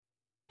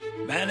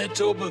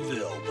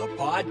Manitobaville, the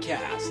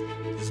podcast,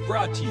 is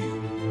brought to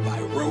you by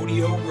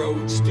Rodeo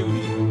Road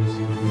Studios.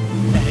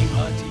 Hang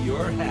on to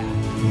your hat.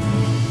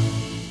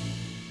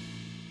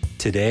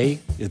 Today,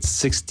 it's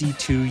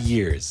 62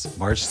 years,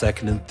 March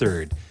 2nd and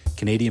 3rd,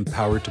 Canadian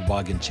Power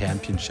Toboggan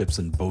Championships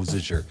in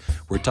Beausejour.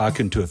 We're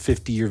talking to a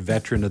 50-year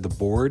veteran of the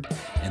board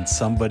and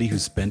somebody who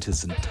spent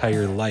his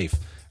entire life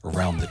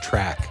around the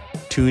track.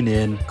 Tune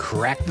in,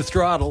 crack the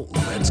throttle,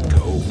 let's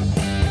go.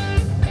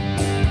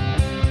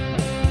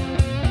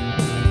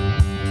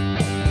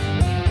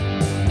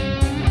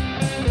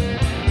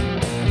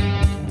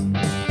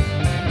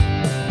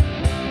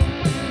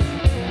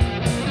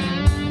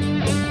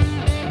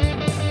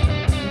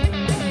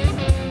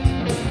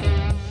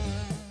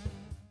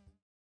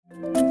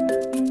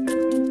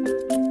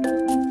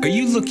 Are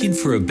you looking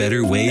for a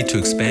better way to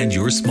expand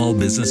your small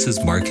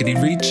business's marketing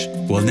reach?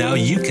 Well, now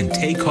you can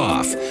take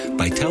off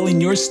by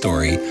telling your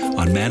story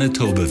on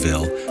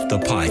Manitobaville, the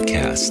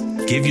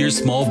podcast. Give your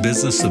small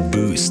business a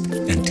boost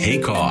and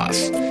take off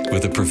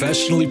with a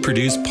professionally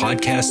produced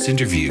podcast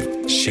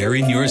interview.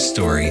 Sharing your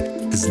story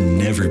has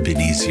never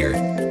been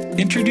easier.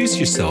 Introduce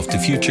yourself to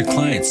future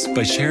clients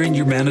by sharing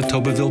your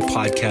Manitobaville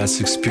podcast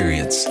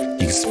experience.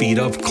 You can speed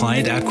up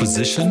client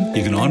acquisition,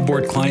 you can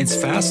onboard clients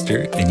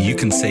faster, and you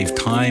can save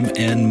time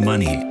and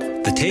money.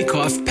 The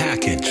Takeoff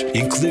package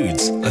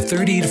includes a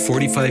 30 to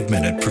 45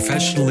 minute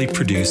professionally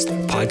produced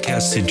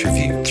podcast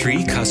interview,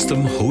 3 custom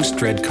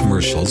host-read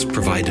commercials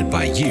provided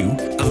by you,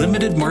 a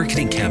limited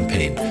marketing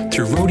campaign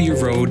through Rodeo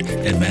Road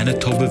and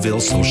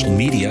Manitobaville social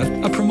media,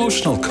 a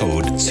promotional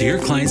code so your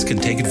clients can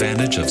take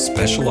advantage of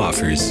special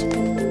offers.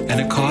 And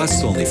it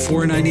costs only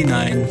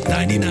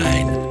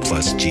 $499.99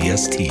 plus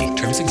GST.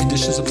 Terms and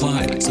conditions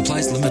apply.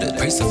 Supplies limited.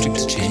 Price subject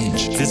to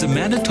change. Visit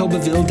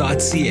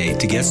manitobaville.ca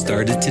to get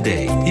started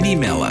today and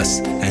email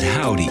us at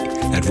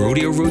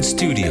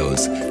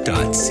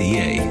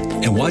howdy@rodeoroadstudios.ca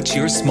and watch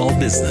your small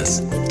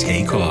business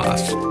take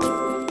off.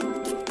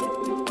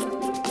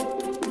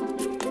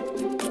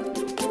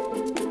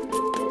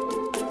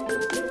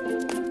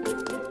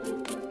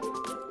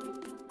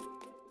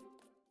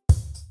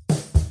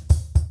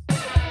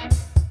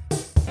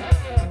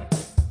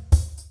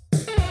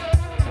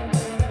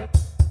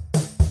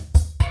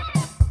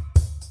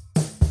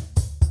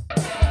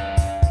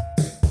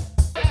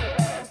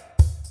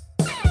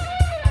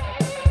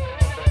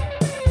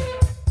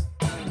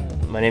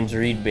 My name's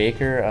Reed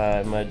Baker.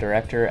 I'm a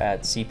director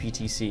at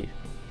CPTC.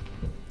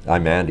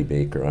 I'm Andy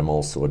Baker. I'm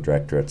also a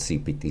director at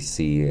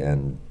CPTC,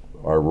 and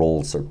our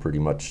roles are pretty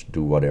much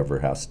do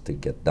whatever has to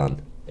get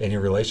done. Any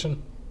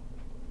relation?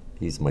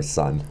 He's my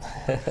son.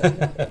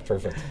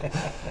 Perfect.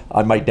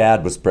 My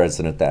dad was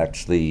president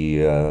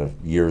actually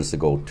years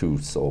ago too,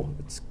 so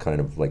it's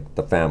kind of like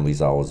the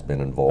family's always been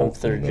involved.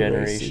 I'm third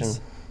generation. Races.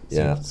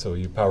 Yeah. So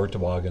you power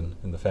toboggan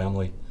in the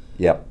family.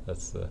 Yep.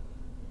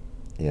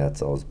 Yeah,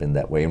 it's always been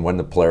that way. And when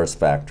the Polaris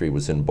factory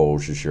was in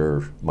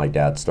Beausejour, my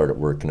dad started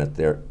working at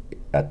the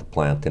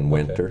plant in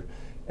winter,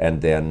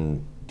 and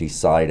then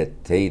decided,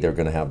 hey, they're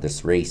going to have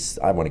this race.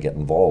 I want to get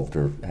involved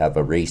or have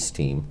a race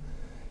team.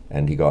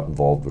 And he got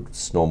involved with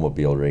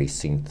snowmobile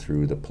racing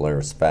through the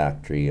Polaris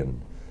factory, and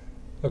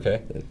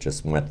it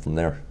just went from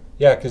there.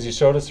 Yeah, because you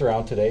showed us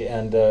around today,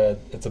 and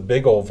it's a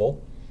big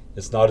oval.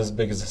 It's not as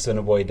big as the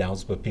Assiniboia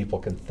Downs, but people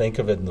can think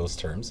of it in those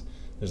terms.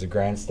 There's a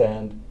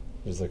grandstand.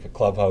 There's like a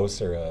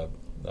clubhouse or a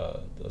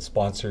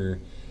sponsor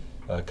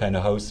kind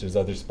of house. There's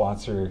other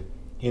sponsor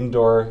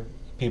indoor.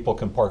 People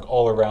can park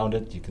all around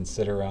it. You can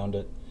sit around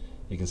it.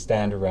 You can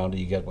stand around it.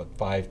 You get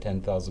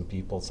 5,000-10,000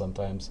 people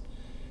sometimes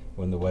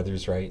when the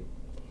weather's right.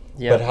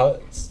 Yeah.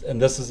 But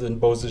and this is in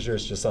Beausejour.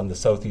 It's just on the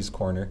southeast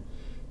corner,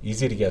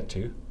 easy to get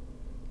to,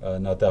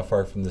 not that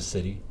far from the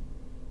city.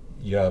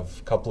 You have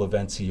a couple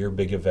events a year,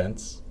 big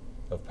events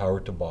of Power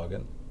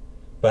Toboggan.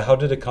 But how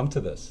did it come to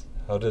this?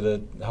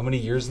 How many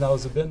years now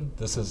has it been?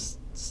 This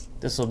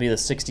will be the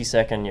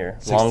 62nd year,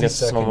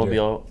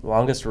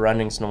 longest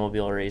running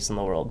snowmobile race in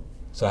the world.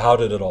 So how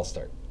did it all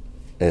start?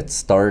 It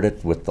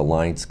started with the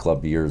Lions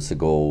Club years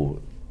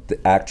ago.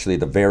 Actually,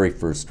 the very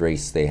first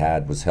race they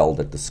had was held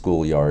at the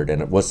schoolyard,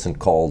 and it wasn't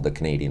called the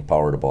Canadian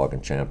Power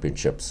Toboggan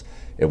Championships.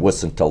 It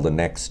wasn't until the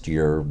next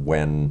year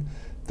when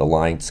the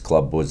Lions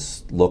Club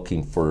was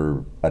looking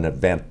for an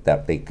event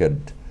that they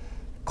could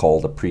call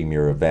the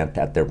premier event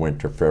at their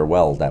winter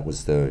farewell. That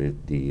was the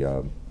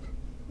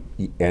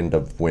end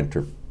of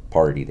winter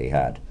party they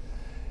had.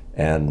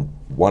 And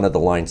one of the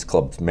Lions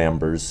Club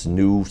members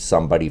knew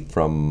somebody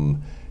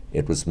from,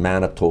 it was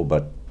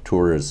Manitoba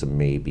Tourism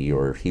maybe,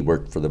 or he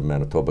worked for the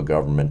Manitoba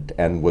government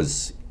and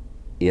was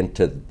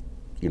into,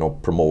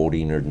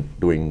 promoting or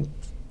doing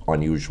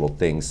unusual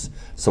things.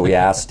 So we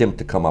asked him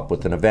to come up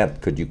with an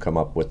event. Could you come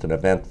up with an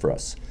event for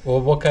us?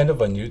 Well, what kind of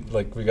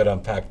we got to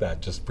unpack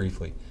that just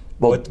briefly.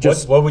 Well,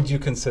 what would you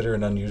consider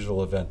an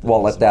unusual event?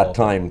 Well, at that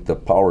time, the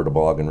Power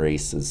Toboggan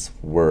races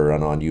were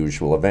an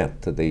unusual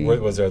event.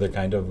 Was there other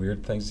kind of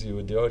weird things you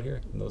would do out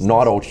here?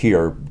 Not out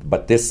here,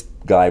 but this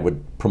guy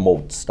would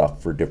promote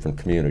stuff for different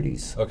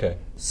communities. Okay.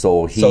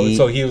 So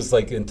he was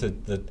like into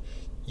the.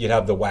 you'd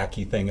have the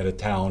wacky thing at a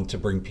town to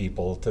bring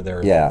people to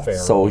their fair.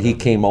 So he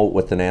came out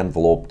with an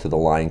envelope to the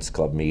Lions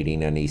Club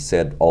meeting, and he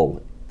said,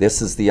 "Oh,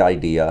 this is the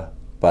idea,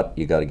 but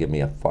you got to give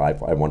me I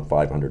want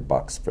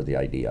 $500 for the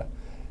idea."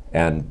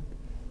 And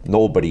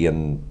nobody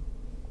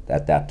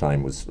at that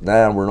time was,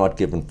 we're not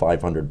giving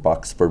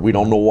 $500 for, we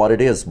don't know what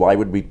it is. Why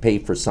would we pay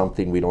for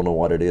something we don't know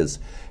what it is?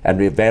 And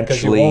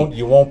eventually,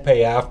 you won't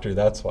pay after.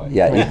 That's why.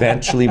 Yeah,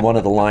 eventually one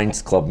of the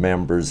Lions Club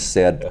members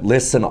said,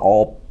 "Listen,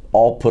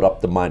 I'll put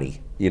up the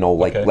money.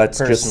 Let's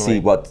just see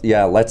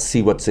let's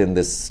see what's in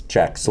this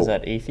check." So is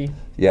that Athey?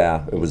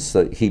 Yeah, it was.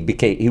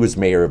 He was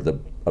mayor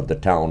of the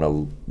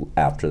town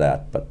after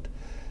that, but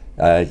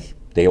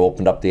they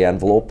opened up the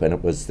envelope, and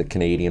it was the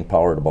Canadian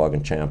Power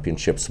Toboggan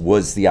Championships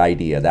was the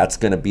idea. That's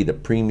going to be the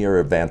premier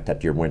event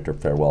at your Winter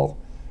Farewell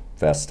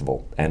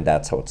Festival, and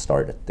that's how it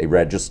started. They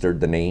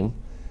registered the name,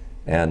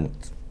 and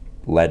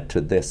led to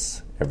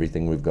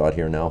everything we've got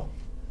here now.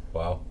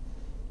 Wow.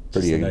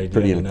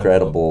 Pretty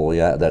incredible,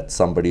 that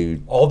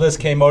somebody... All this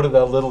came out of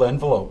that little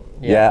envelope.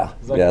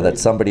 That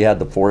somebody had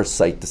the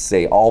foresight to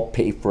say, "I'll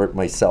pay for it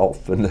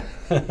myself," and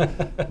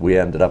we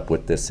ended up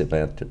with this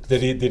event.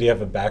 Did he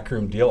have a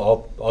backroom deal?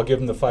 I'll give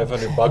him the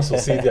 $500. We'll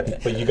see,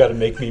 but you got to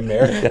make me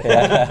mayor.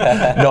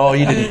 No,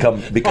 he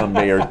didn't become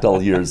mayor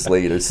until years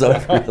later. So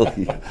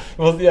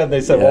really,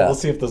 they said, we'll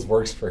see if this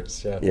works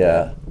first.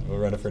 Yeah, we'll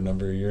run it for a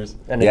number of years.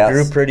 And it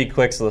grew pretty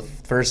quick. So the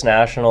first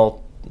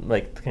national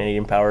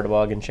Canadian Power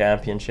Toboggan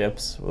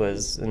Championships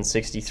was in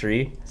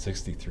 63.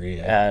 63,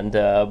 And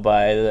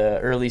by the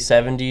early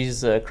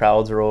 70s,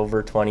 crowds were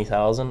over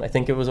 20,000. I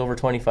think it was over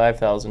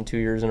 25,000 2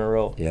 years in a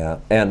row. Yeah,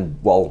 and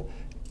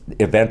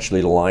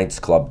eventually the Lions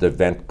Club, the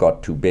event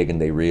got too big, and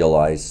they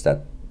realized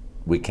that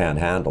we can't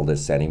handle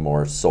this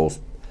anymore. So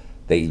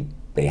they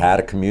had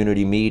a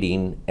community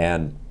meeting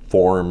and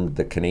formed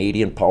the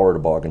Canadian Power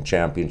Toboggan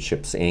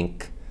Championships,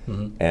 Inc.,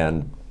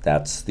 and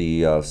that's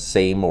the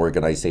same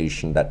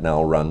organization that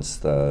now runs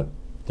the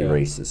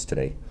races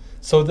today.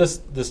 So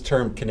this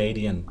term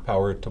Canadian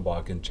Power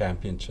Toboggan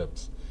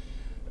Championships,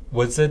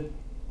 is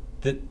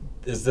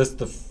this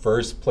the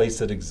first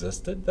place it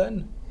existed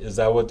then? Is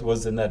that what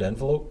was in that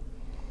envelope?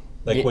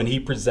 When he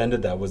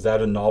presented that, was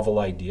that a novel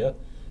idea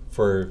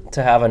to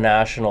have a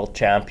national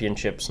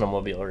championship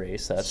snowmobile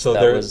race? There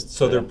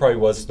probably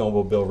was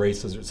snowmobile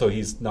races. So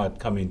he's not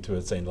coming to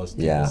it saying, "Let's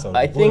do this."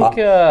 I think.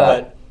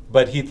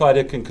 But he thought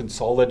it can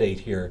consolidate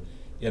here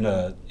in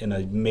a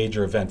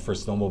major event for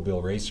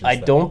snowmobile racers. I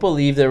don't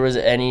believe there was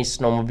any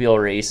snowmobile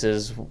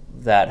races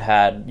that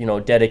had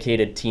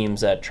dedicated teams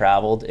that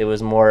traveled. It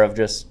was more of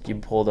just you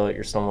pulled out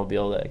your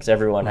snowmobile, because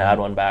everyone had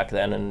one back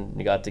then, and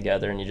you got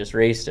together and you just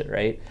raced it,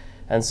 right?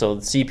 And so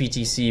the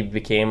CPTC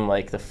became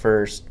the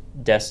first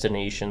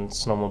destination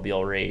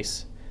snowmobile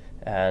race,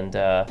 and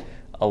a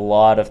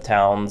lot of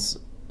towns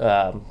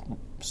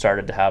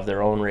started to have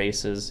their own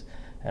races.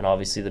 And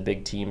obviously the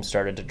big teams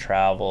started to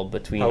travel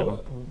between them.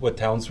 What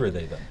towns were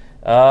they then?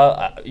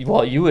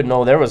 You would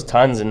know there was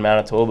tons in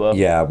Manitoba.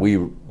 Yeah,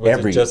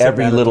 every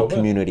little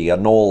community.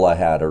 Anola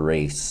had a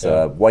race.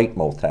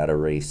 Whitemouth had a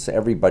race.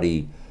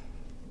 Everybody,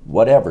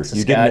 whatever.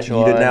 You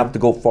didn't have to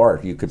go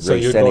far. You could race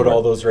anywhere. So you'd go to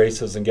all those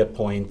races and get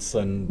points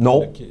and...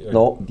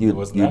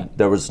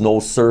 There was no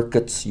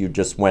circuits. You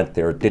just went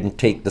there. It didn't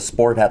take... The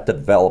sport had to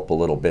develop a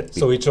little bit.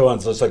 So each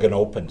one's just like an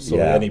open, so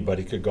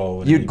anybody could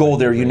go. You'd go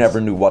there. You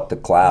never knew what the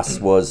class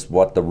was,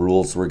 what the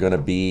rules were going to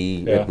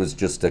be. Yeah. It was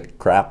just a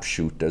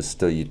crapshoot as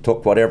to you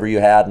took whatever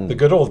you had. And, the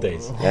good old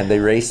days. And they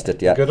raced it,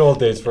 The good old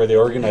days where they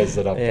organized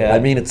it up. Yeah. I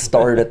mean, it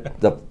started...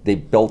 They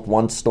built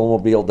one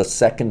snowmobile. The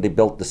second they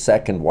built the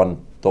second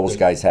one, those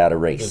guys had a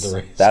race.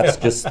 That's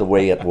just the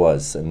way it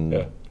was.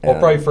 And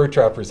probably fur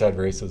trappers had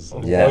races.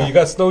 Yeah. Oh, you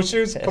got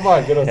snowshoes? Come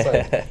on, get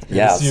outside.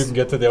 So you can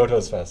get to the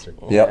outhouse faster.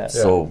 Yep.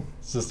 So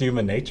it's just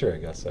human nature, I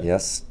guess.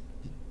 Yes.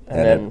 And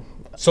then.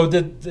 So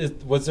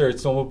was there a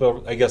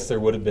snowmobile? I guess there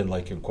would have been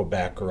in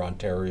Quebec or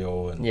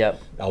Ontario and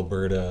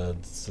Alberta,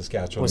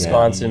 Saskatchewan,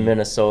 Wisconsin,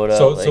 Minnesota.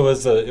 So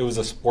it was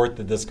a sport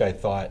that this guy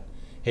thought,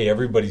 hey,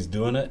 everybody's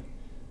doing it,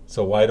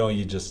 so why don't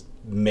you just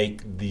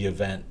make the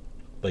event?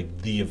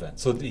 The event.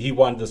 So he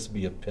wanted this to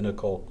be a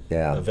pinnacle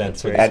event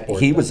for the sport.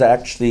 He was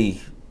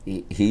actually,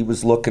 he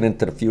was looking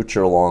into the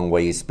future a long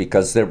ways,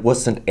 because there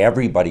wasn't,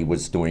 everybody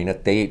was doing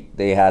it.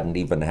 They hadn't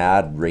even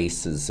had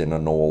races in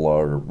Anola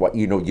or what,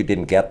 you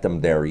didn't get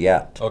them there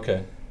yet.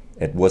 Okay.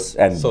 It was,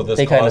 and so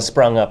they kind of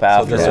sprung up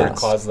after. So this sort of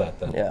caused that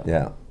then.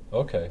 Yeah.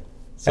 Okay.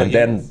 So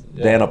and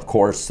then of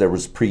course there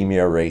was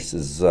premier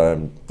races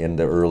in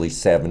the early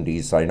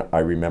 70s. I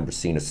remember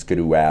seeing a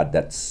Skidoo ad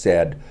that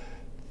said,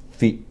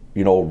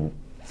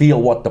 feel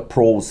what the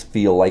pros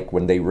feel like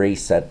when they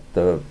race at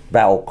the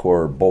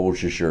Valcourt,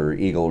 Beausejour,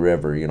 Eagle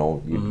River. You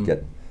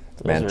get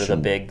mentioned. Those are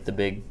the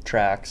big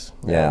tracks.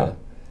 Yeah.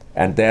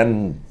 And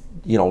then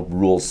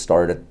rules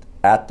started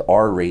at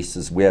our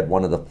races. We had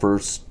one of the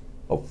first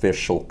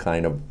official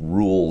kind of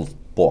rule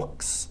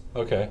books.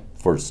 Okay.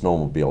 For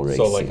snowmobile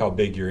racing. So how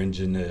big your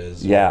engine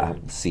is. Yeah,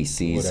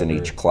 CCs in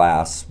each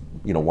class.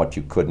 What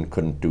you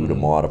couldn't do to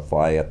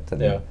modify it.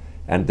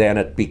 And then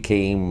it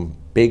became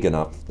big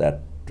enough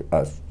that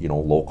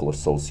local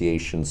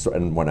associations.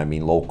 And when I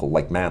mean local,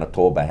 like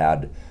Manitoba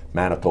had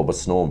Manitoba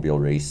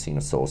Snowmobile Racing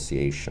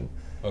Association.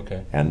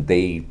 Okay. And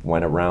they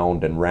went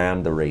around and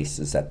ran the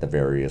races at the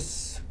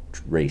various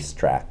race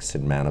tracks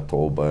in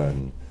Manitoba,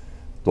 and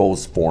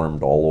those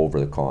formed all over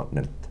the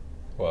continent.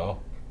 Wow.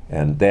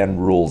 And then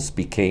rules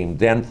became,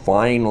 then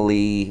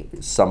finally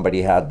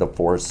somebody had the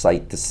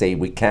foresight to say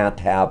we can't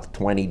have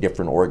 20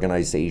 different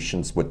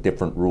organizations with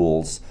different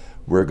rules.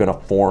 We're going to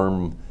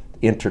form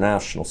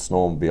International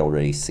Snowmobile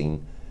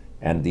Racing,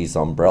 and these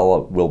umbrella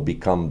will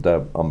become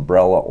the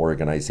umbrella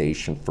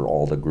organization for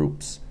all the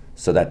groups,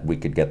 so that we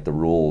could get the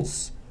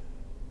rules.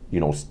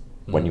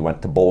 When you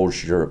went to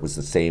Beausejour, it was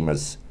the same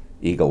as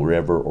Eagle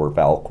River or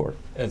Valcourt.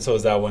 And so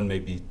is that when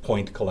maybe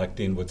point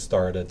collecting would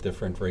start at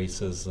different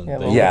races? And Yeah,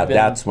 things? well, Yeah, been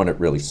that's when it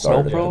really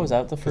started. Snowpro, was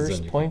that the 'Cause then first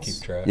you can points?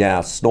 keep track. Yeah,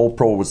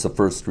 Snowpro was the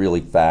first really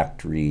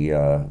factory,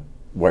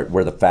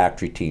 where the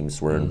factory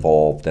teams were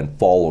involved and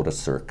followed a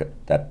circuit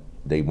that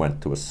they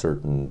went to a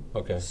certain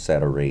Okay.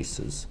 set of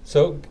races.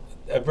 So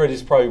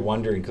everybody's probably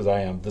wondering, because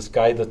I am, this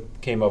guy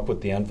that came up with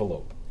the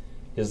envelope,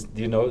 do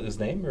you know his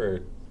name,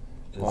 or?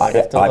 I'd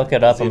have to look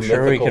it up. is he a I'm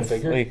sure we mythical could.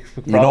 figure? We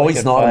You know probably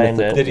he's could not a find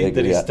mythical it.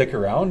 Did he Yeah. stick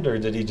around, or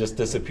did he just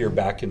disappear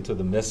back into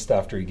the mist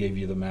after he gave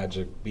you the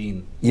magic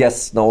bean?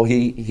 Yes, no,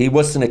 he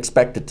wasn't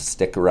expected to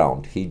stick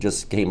around. He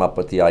just came up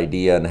with the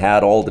idea and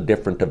had all the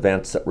different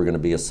events that were going to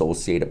be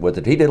associated with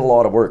it. He did a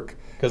lot of work.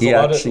 Because He a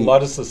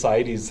lot of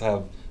societies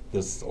have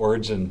this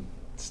origin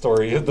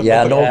story.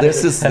 Yeah, no,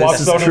 this is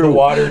walks out of the true.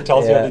 water,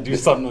 tells you how Yeah. to do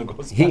something, and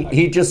goes He back.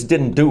 he just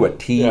didn't do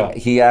it. Yeah.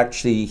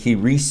 He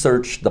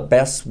researched the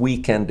best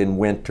weekend in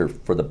winter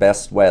for the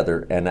best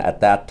weather, and at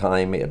that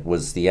time it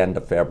was the end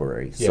of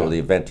February. So Yeah. the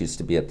event used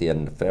to be at the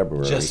end of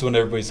February. Just when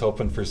everybody's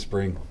hoping for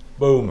spring.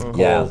 Boom, cold,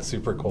 Yeah.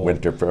 super cold.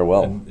 Winter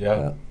farewell. And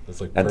yeah,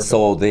 it's like And perfect.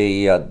 so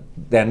they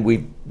then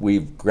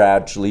we've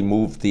gradually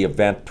moved the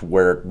event to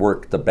where it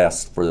worked the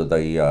best for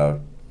the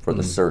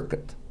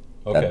circuit.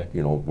 Okay.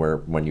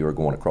 When you were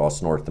going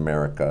across North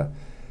America,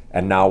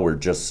 and now we're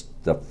just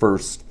the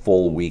first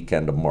full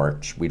weekend of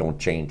March. We don't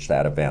change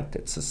that event.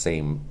 It's the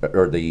same,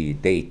 or the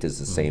date is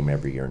the same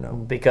every year now.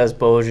 Because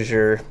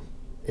Beausejour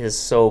is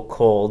so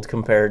cold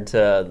compared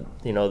to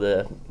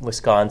the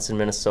Wisconsin,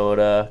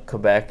 Minnesota,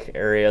 Quebec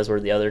areas where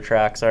the other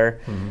tracks are.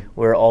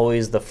 We're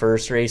always the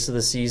first race of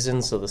the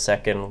season, so the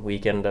second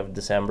weekend of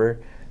December,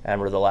 and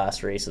we're the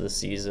last race of the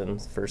season,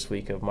 first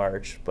week of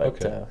March. But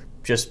Okay.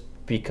 just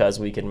because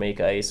we can make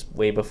ice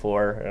way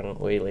before and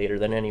way later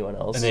than anyone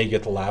else. And then you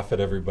get to laugh at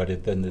everybody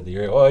at the end of the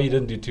year. Oh, you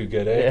didn't do too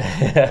good, eh?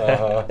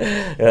 Yeah,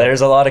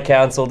 there's a lot of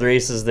canceled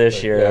races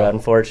this year, Yeah.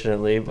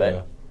 unfortunately. But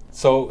Yeah.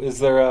 So, is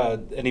there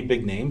any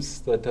big names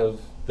that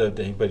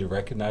anybody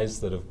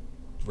recognized that have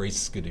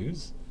raced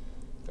skidoos?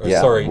 Or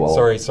Yeah,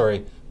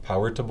 sorry,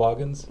 power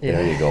toboggans.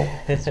 There you go.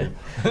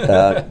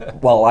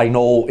 Well, I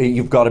know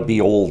you've got to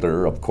be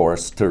older, of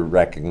course, to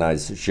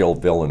recognize Gilles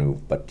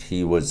Villeneuve, but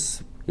he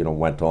was,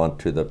 went on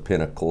to the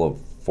pinnacle of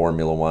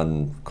Formula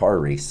One car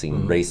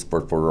racing, raced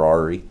for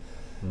Ferrari,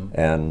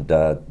 and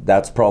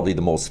that's probably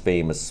the most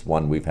famous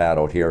one we've had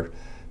out here.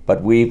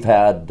 But we've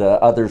had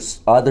others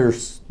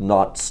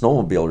not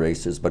snowmobile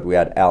racers, but we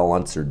had Al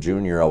Unser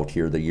Jr. out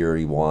here the year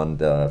he won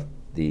the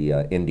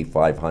Indy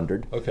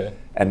 500. Okay.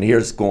 And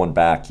here's going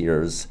back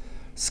years.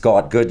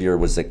 Scott Goodyear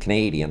was a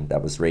Canadian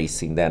that was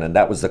racing then, and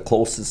that was the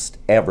closest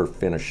ever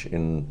finish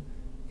in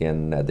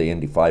the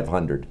Indy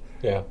 500.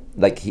 Yeah.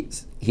 Like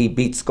he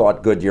beat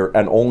Scott Goodyear,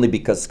 and only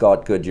because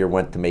Scott Goodyear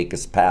went to make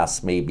his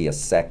pass maybe a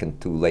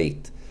second too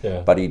late.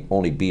 Yeah. But he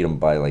only beat him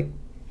by like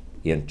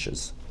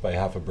inches. By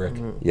half a brick.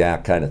 Yeah,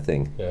 kind of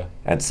thing. Yeah.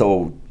 And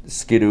so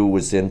Skidoo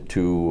was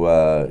into,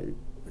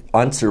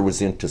 Unser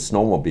was into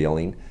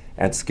snowmobiling,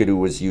 and Skidoo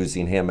was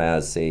using him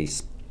as a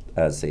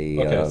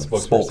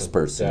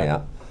spokesperson. Yeah.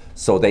 Yeah.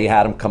 So they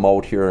had him come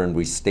out here, and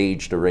we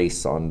staged a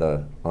race on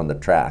the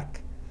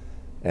track,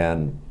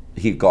 and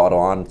he got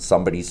on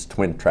somebody's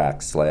twin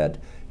track sled,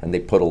 and they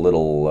put a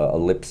little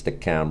lipstick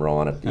camera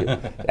on it,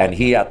 and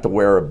he had to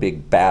wear a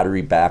big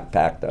battery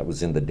backpack. That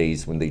was in the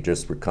days when they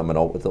just were coming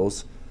out with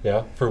those.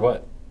 Yeah. For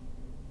what?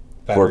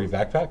 Battery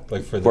backpack?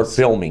 Like for For this?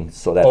 filming,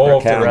 so that Oh, their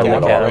for the camera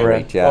would camera.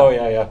 operate. Yeah. Oh,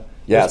 yeah, yeah.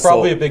 Yeah, It's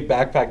probably so- a big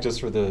backpack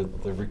just for the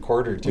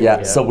recorder, too.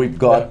 Yeah, so we've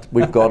got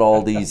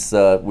all these.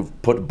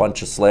 We've put a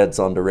bunch of sleds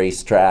on the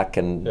racetrack,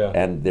 and Yeah.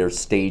 and they're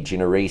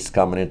staging a race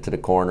coming into the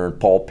corner. And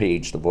Paul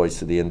Page, the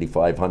voice of the Indy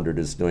 500,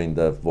 is doing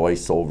the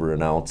voiceover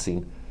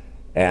announcing.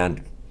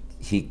 And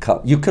you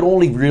could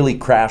only really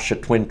crash a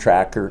twin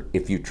tracker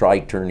if you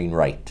tried turning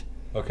right.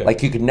 Okay.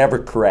 Like you could never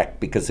correct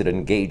because it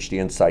engaged the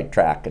inside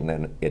track, and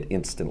then it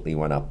instantly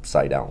went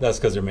upside down. That's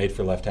because they're made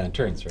for left-hand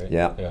turns, right?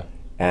 Yeah. Yeah.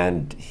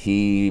 And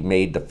he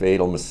made the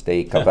fatal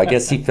mistake of, I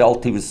guess he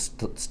felt he was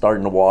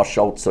starting to wash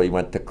out, so he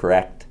went to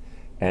correct,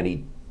 and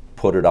he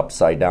put it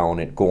upside down,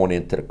 it going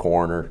into the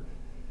corner.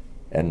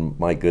 And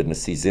my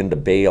goodness, he's into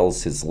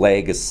bales. His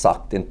leg is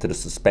sucked into the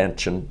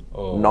suspension.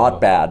 Oh, Not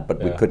bad, but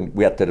yeah.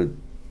 we had to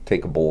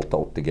take a bolt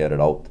out to get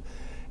it out.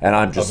 And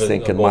I'm just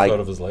thinking, out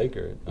of his leg,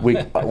 or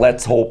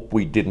let's hope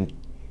we didn't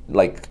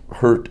like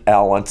hurt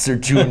Al Unser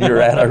Jr.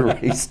 at a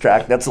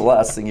racetrack. That's the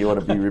last thing you want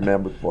to be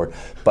remembered for.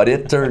 But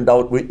it turned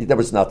out there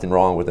was nothing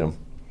wrong with him.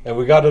 And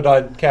we got it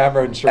on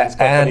camera, insurance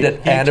company.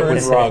 It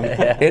was wrong.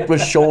 It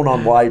was shown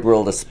on Wide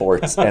World of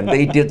Sports, and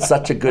they did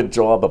such a good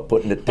job of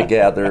putting it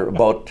together.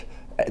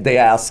 They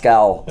asked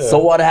Al, so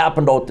what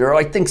happened out there?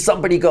 I think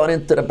somebody got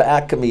into the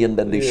back of me, and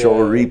then they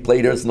show a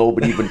replay. There's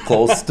nobody even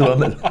close to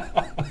him,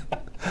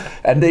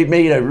 and they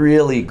made a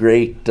really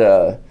great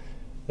little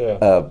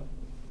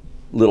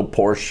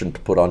portion to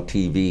put on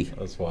TV.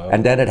 That's wild.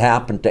 And then it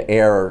happened to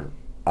air.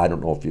 I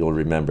don't know if you'll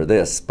remember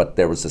this, but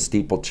there was a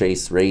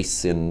steeplechase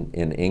race in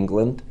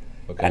England,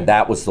 and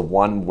that was the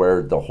one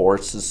where the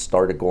horses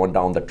started going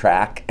down the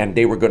track, and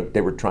they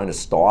were trying to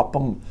stop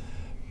them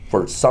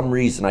for some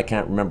reason. I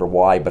can't remember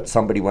why, but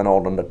somebody went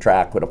out on the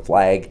track with a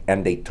flag,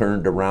 and they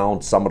turned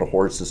around. Some of the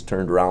horses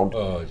turned around,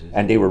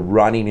 and they were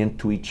running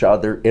into each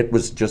other. It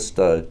was just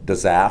a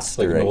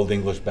disaster. It's like an old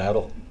English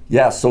battle.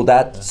 Yeah, so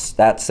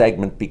that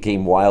segment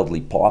became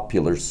wildly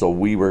popular. So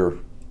we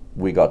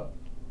got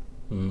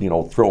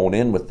thrown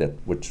in with it,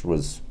 which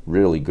was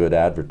really good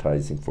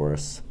advertising for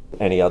us.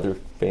 Any other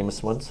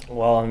famous ones?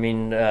 Well, I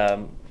mean,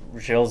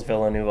 Gilles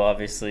Villeneuve,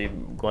 obviously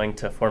going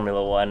to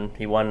Formula One.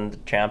 He won the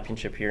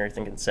championship here, I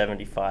think, in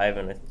 '75,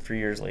 and 3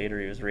 years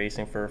later he was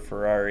racing for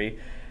Ferrari.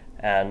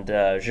 And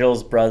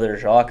Gilles' brother,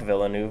 Jacques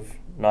Villeneuve,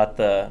 not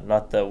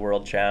the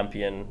world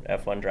champion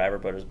F1 driver,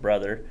 but his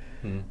brother,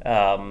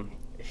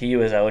 he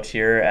was out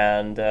here,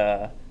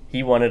 and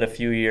he won it a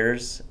few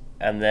years.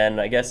 And then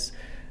I guess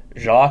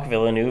Jacques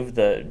Villeneuve,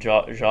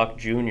 Jacques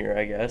Jr.,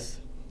 I guess,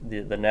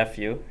 the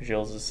nephew,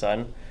 Gilles'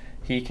 son,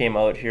 he came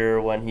out here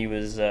when he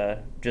was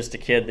just a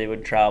kid. They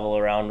would travel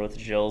around with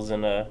Gilles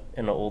in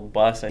an old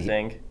bus, I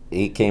think.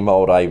 He came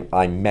out,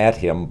 I met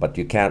him, but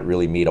you can't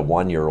really meet a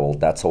 1-year-old.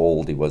 That's how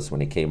old he was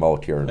when he came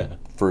out here. And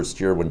first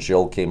year when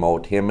Gilles came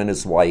out, him and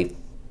his wife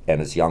and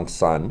his young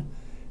son,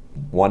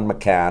 one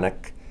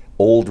mechanic,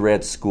 old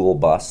red school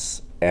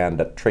bus,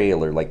 and a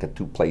trailer, like a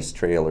 2-place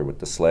trailer with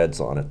the sleds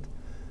on it.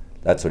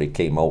 That's what he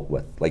came out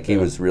with. Like, he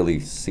was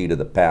really seat of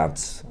the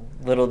pants.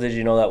 Little did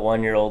you know that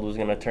 1-year-old was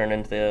going to turn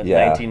into the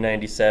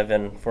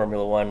 1997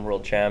 Formula One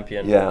world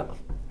champion. Yeah.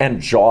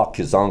 And Jacques,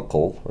 his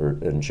uncle,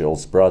 and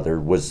Gilles' brother,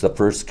 was the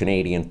first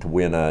Canadian to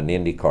win an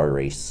IndyCar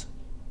race.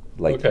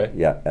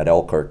 Yeah, at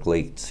Elkhart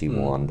Lakes he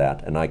won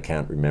that. And I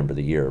can't remember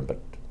the year,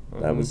 but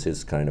that was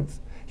his kind of...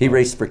 He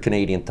raced for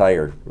Canadian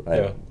Tire.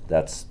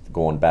 That's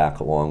going back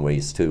a long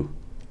ways, too.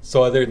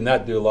 So other than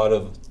that, do a lot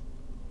of...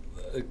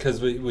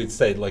 Because we'd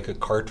say like a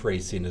kart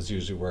racing is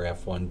usually where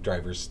F1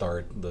 drivers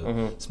start,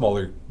 the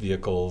smaller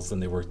vehicles,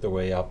 and they work their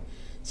way up.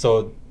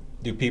 So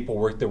do people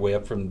work their way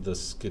up from the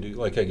Skidoo?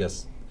 Like, I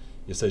guess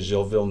you said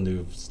Gilles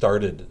Villeneuve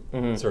started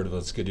sort of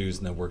on Skidoos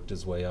and then worked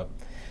his way up.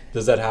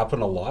 Does that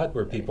happen a lot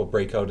where people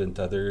break out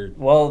into other...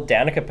 Well,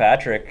 Danica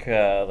Patrick,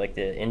 like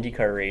the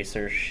IndyCar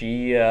racer,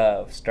 she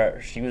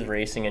was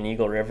racing in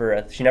Eagle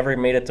River. She never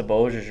made it to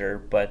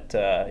Beausejour,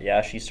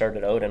 but she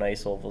started out in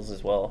ice ovals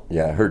as well.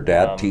 Yeah, her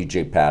dad,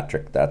 T.J.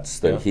 Patrick,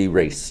 he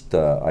raced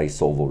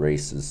ice oval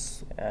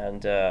races.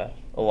 And a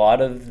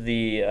lot of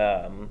the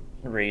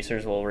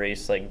racers will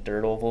race like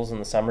dirt ovals in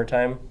the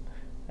summertime,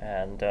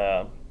 and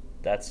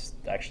that's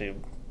actually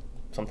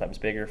sometimes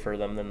bigger for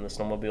them than the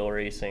snowmobile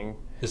racing.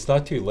 It's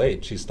not too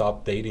late. She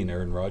stopped dating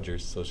Aaron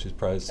Rodgers, so she's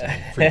probably some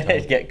free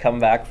time. Come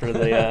back for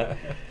the...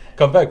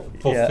 come back,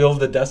 fulfill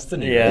the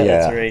destiny. Yeah, right?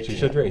 That's right. She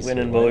should race. Win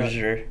in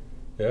Beausejour.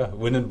 Yeah,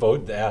 win in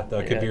Beausejour. Yeah,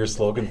 that could be your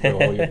slogan for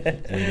all your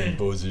win in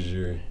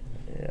Beausejour.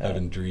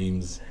 Having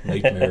dreams,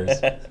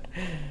 nightmares.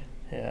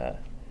 Yeah.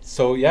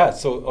 So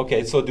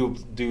okay. So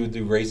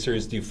do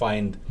racers? Do you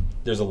find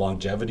there's a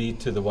longevity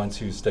to the ones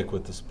who stick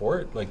with the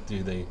sport? Like,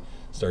 do they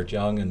start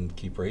young and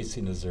keep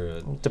racing? Is there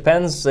a...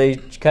 Depends. They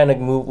kind of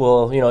move.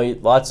 Well,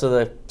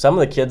 some of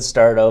the kids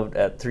start out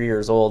at 3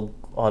 years old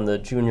on the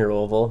junior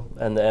oval,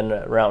 and then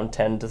around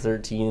 10 to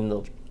 13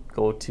 they'll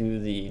go to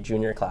the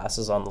junior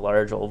classes on the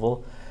large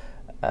oval.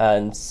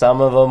 And some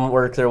of them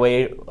work their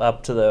way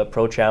up to the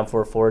Pro Champ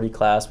 440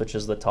 class, which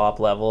is the top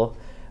level.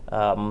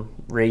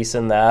 Race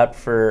in that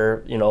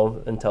for,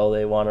 until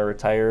they want to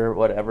retire or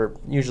whatever.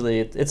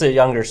 Usually it's a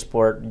younger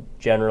sport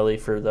generally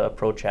for the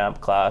Pro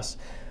Champ class.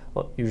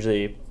 Well,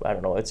 usually, I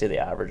don't know, I'd say the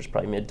average is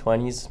probably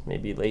mid-20s,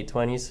 maybe late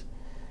 20s.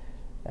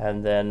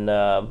 And then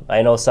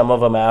I know some of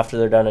them, after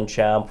they're done in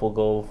Champ, will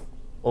go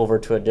over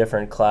to a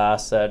different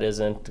class that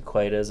isn't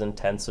quite as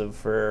intensive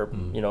for,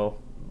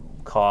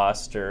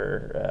 cost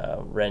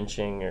or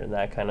wrenching or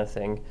that kind of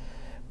thing.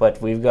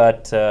 But we've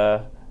got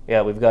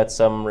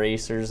some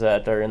racers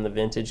that are in the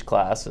vintage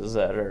classes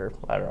that are,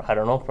 I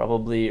don't know,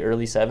 probably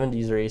early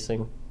 70s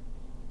racing.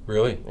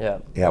 Really? Yeah.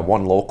 Yeah,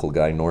 one local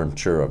guy, Norm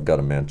Chur, I've got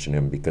to mention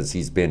him because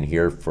he's been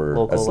here for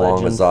local as long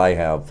legend. as I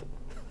have.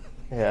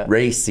 Yeah.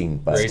 Racing,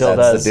 but Still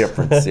that's does. the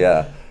difference.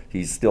 Yeah,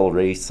 he's still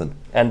racing.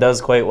 And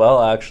does quite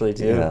well, actually,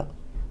 too. Yeah. Well,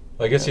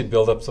 I guess you'd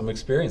build up some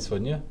experience,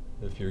 wouldn't you,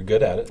 if you're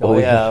good at it? Oh,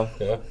 yeah.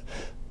 Yeah.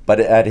 But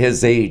at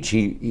his age,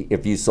 he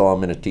if you saw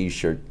him in a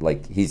T-shirt,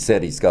 like he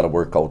said, he's got to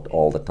work out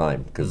all the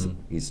time because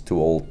he's too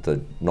old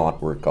to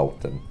not work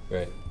out. And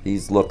Right. He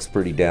looks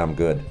pretty damn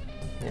good.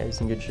 Yeah, he's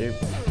in good shape.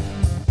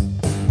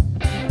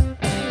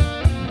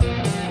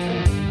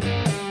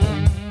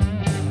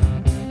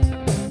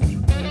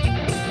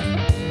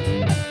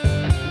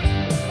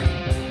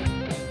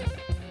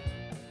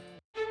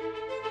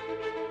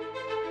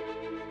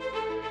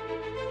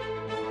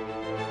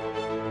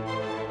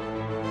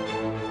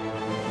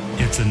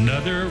 It's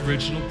another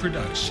original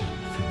production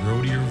from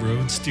Rodeo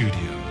Road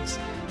Studios.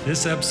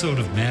 This episode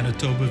of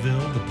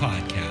Manitobaville, the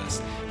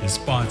podcast, is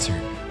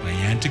sponsored by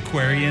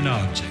Antiquarian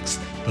Objects,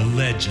 the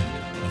legend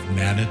of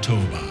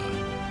Manitoba.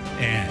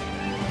 And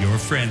your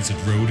friends at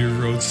Rodeo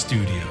Road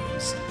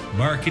Studios,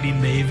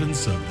 marketing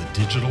mavens of the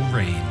digital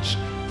range.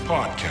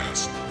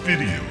 Podcasts,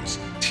 videos,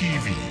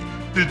 TV,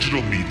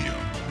 digital media,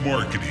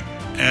 marketing,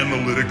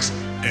 analytics,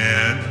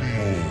 and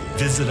more.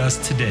 Visit us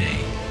today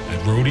at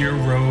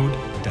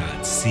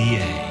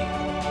rodeoroad.ca.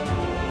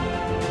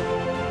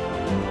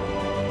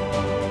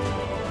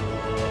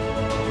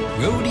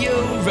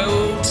 Rodeo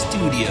Road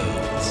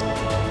Studios.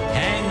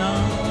 Hang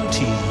on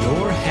to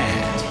your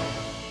hat.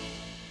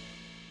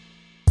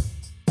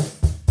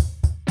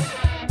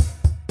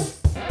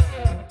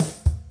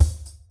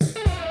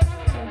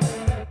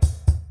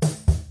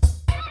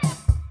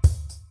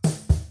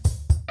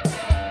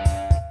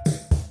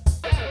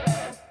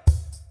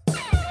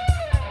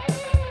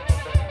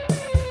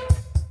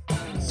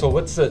 So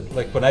what's it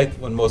like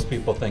when most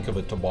people think of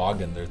a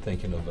toboggan, they're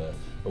thinking of a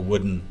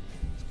wooden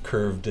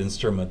curved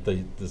instrument,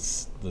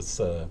 this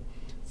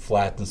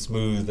flat and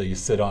smooth that you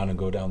sit on and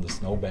go down the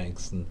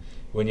snowbanks. And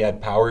when you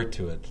add power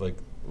to it, like,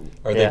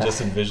 are they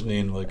just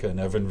envisioning like an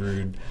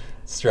Evinrude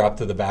strapped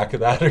to the back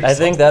of that? Or I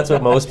think that's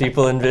what most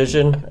people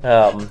envision.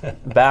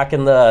 Back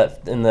in the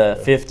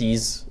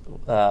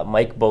 50s,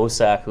 Mike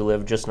Bosak, who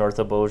lived just north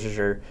of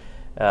Beausejour,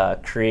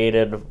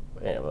 created,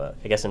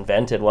 I guess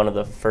invented one of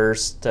the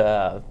first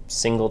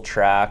single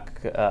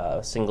track,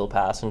 single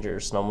passenger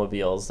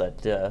snowmobiles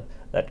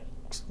that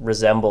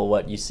resemble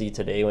what you see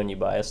today when you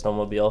buy a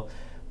snowmobile.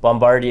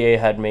 Bombardier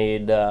had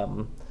made,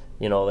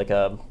 like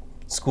a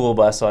school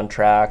bus on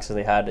tracks, and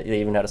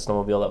they even had a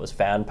snowmobile that was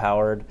fan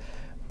powered.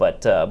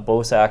 But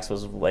Bosak's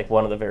was like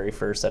one of the very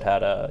first that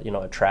had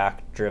a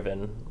track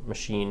driven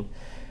machine,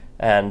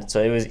 and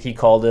so he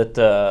called it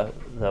the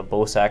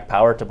Bosak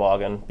Power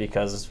Toboggan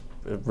because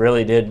it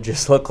really did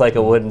just look like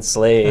a wooden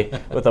sleigh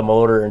with a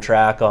motor and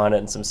track on it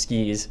and some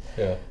skis.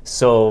 Yeah.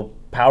 So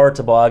power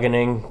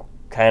tobogganing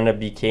kind of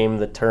became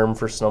the term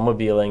for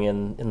snowmobiling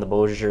in the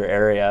Beausejour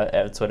area.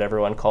 That's what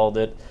everyone called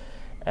it.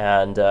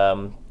 And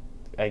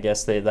I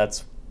guess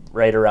that's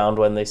right around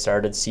when they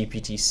started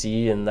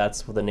CPTC, and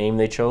that's the name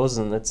they chose,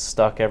 and it's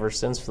stuck ever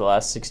since for the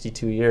last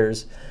 62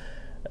 years.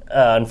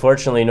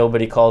 Unfortunately,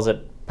 nobody calls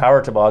it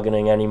power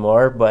tobogganing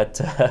anymore, but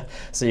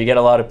so you get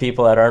a lot of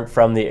people that aren't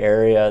from the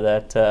area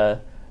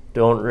that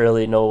don't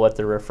really know what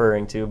they're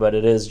referring to, but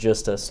it is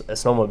just a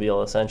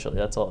snowmobile essentially.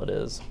 That's all it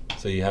is.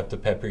 So you have to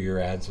pepper your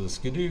ads with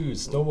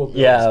skidoos, snowmobiles,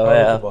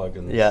 power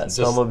toboggans. Yeah,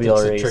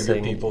 snowmobile racing. To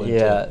trigger people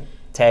into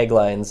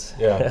taglines.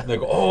 Yeah, they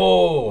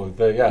go,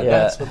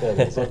 that's what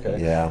that is.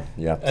 Okay. Yeah.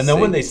 And then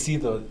when they see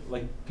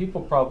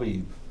people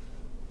probably,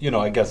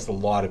 I guess a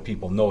lot of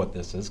people know what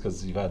this is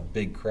because you've had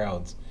big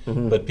crowds,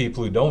 but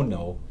people who don't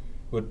know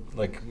would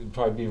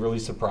probably be really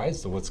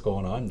surprised at what's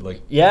going on,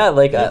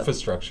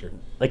 infrastructure.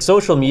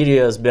 Social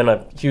media has been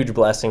a huge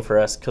blessing for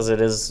us because it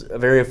is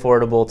very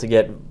affordable to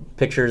get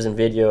pictures and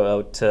video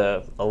out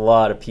to a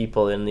lot of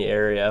people in the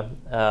area.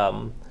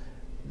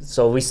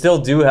 So we still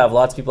do have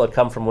lots of people that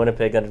come from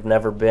Winnipeg that have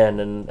never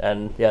been,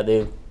 and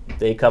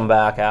they come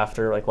back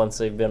after, once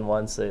they've been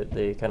once,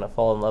 they kind of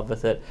fall in love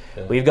with it.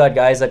 Yeah. We've got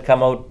guys that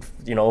come out,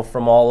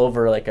 from all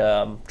over,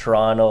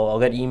 Toronto. I'll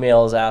get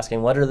emails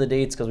asking, what are the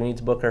dates, because we need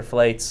to book our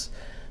flights.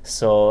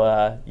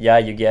 So,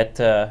 you get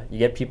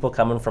people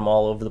coming from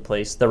all over the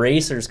place. The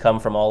racers come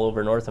from all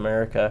over North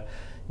America.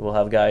 We'll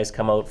have guys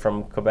come out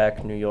from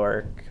Quebec, New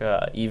York,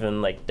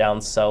 even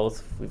down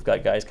south. We've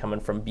got guys coming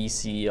from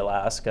BC,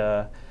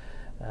 Alaska.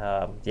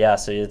 So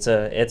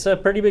it's a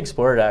pretty big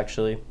sport,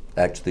 actually.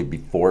 Actually,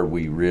 before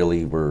we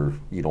really were,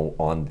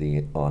 on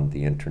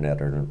the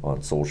internet or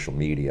on social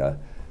media,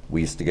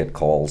 we used to get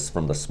calls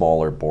from the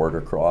smaller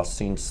border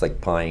crossings,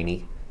 like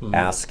Piney,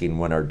 asking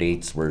when our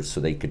dates were so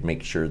they could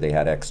make sure they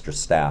had extra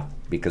staff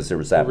because there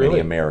was that many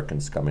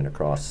Americans coming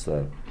across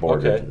the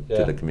border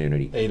to the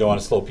community. And you don't want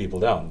to slow people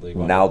down.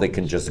 Now they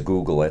can just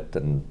Google it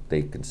and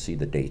they can see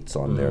the dates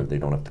on there. They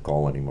don't have to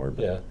call anymore.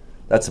 But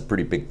that's a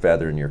pretty big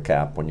feather in your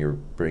cap when you're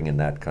bringing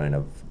that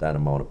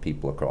amount of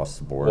people across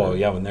the border.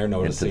 Well, when they're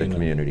noticing into the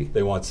community,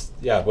 they want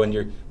when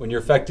you're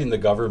affecting the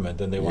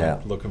government and they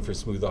want looking for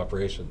smooth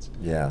operations.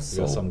 Yeah,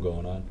 so something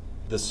going on.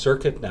 The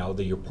circuit now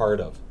that you're part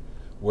of,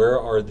 where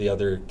are the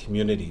other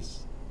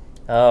communities?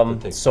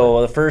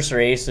 So the first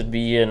race would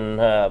be in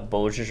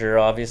Beausejour,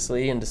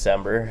 obviously, in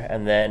December,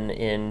 and then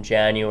in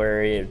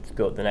January,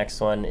 the next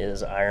one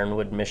is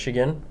Ironwood,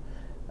 Michigan.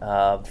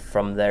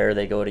 From there,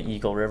 they go to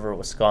Eagle River,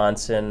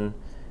 Wisconsin,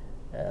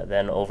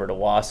 then over to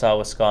Wausau,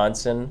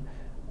 Wisconsin.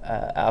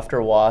 After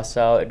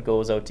Wausau, it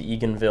goes out to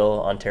Eganville,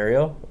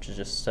 Ontario, which is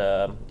just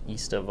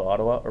east of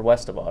Ottawa or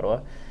west of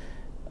Ottawa.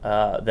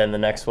 Then the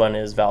next one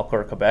is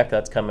Valcourt, Quebec.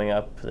 That's coming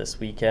up this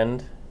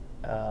weekend.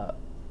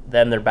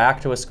 Then they're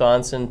back to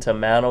Wisconsin to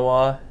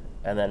Manawa,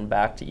 and then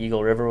back to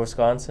Eagle River,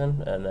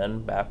 Wisconsin, and then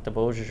back to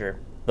Beausejour.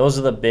 Those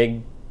are the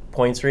big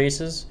points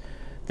races.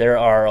 There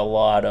are a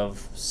lot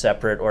of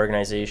separate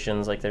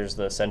organizations, like there's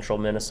the Central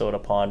Minnesota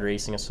Pond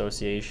Racing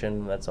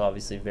Association. That's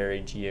obviously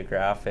very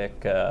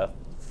geographic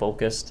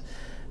focused.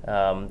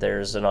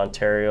 There's an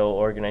Ontario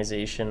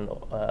organization.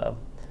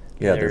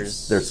 There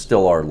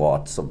still are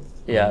lots of.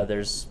 Yeah,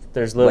 there's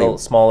little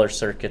smaller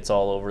circuits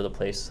all over the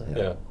place.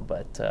 Yeah.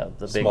 But the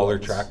big Smaller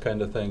ones, track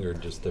kind of thing, or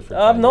just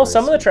different? no,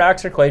 some of the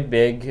tracks are quite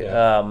big.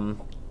 Yeah.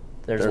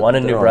 There's one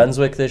in New they're on-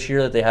 Brunswick this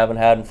year that they haven't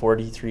had in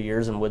 43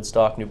 years in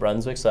Woodstock, New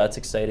Brunswick. So that's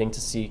exciting to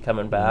see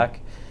coming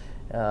back.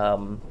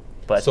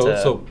 But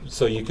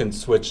so you can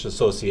switch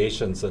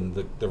associations, and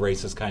the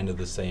race is kind of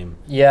the same.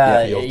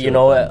 yeah, feel to you it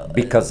know, then.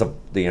 Because of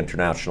the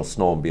International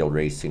Snowmobile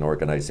Racing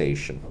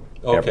Organization.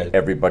 Okay.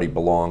 Everybody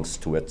belongs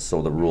to it,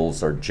 so the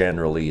rules are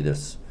generally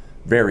this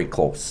very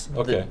close.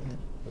 Okay.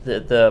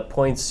 the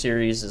points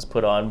series is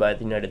put on by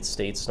the United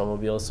States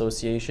Snowmobile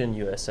Association,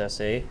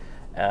 USSA,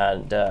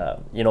 and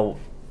you know,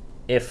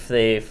 if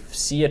they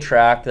see a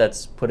track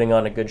that's putting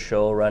on a good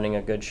show, running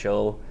a good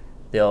show,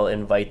 they'll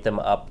invite them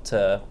up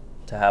to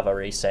have a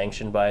race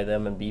sanctioned by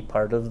them and be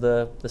part of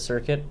the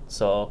circuit.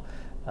 So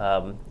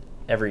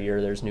every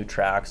year there's new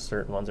tracks.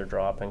 Certain ones are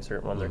dropping,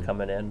 certain ones are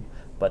coming in.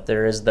 But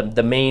there is the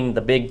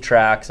big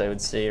tracks, I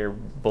would say, are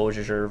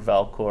Beausejour,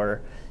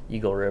 Valcourt,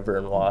 Eagle River,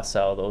 and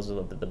Wausau. Those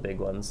are the big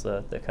ones,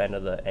 the kind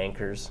of the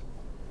anchors.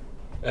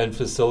 And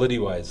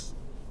facility-wise,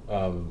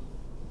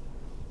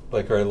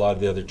 like are a lot of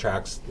the other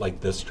tracks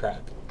like this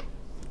track?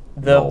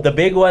 The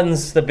big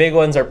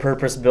ones are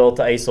purpose-built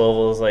ice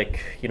ovals, like,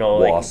 you know,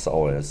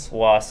 Wausau is.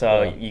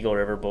 Wausau, Yeah. Eagle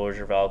River,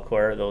 Beausejour,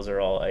 Valcourt. Those are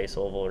all ice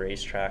oval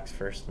race tracks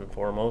first and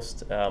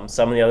foremost.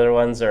 Some of the other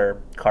ones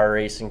are car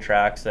racing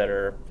tracks that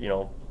are, you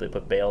know, they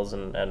put bales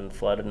and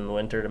flood in the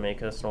winter to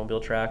make a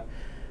snowmobile track.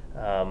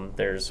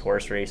 There's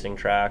horse racing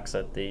tracks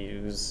that they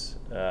use.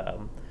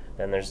 Then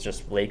there's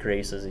just lake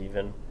races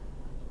even.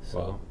 So.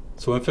 Wow.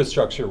 So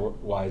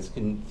infrastructure-wise,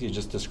 can you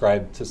just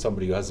describe to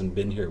somebody who hasn't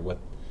been here what?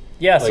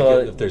 Yeah, Like so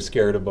if they're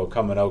scared about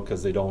coming out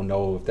because they don't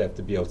know if they have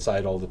to be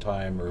outside all the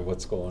time or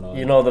what's going on.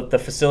 you know,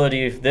 this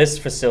facility,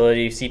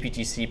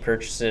 CPTC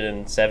purchased it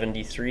in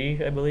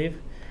 '73, I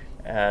believe.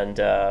 And,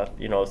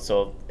 you know,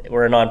 so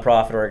we're a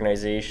nonprofit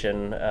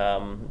organization.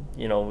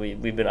 You know,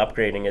 we've been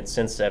upgrading it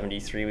since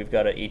 '73. We've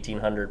got a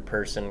 1,800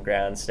 person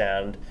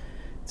grandstand.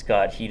 It's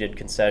got heated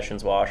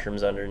concessions,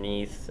 washrooms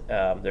underneath.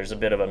 There's a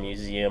bit of a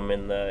museum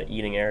in the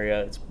eating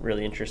area. It's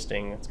really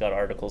interesting. It's got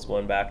articles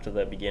going back to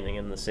the beginning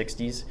in the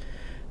 '60s.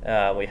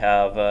 We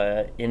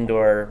have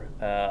indoor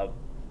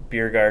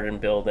beer garden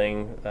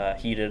building,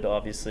 heated,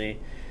 obviously.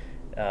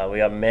 We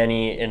have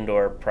many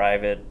indoor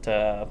private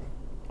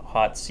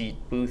hot seat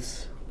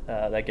booths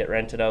that get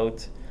rented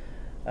out.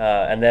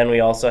 And then we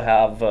also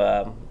have,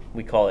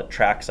 we call it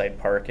trackside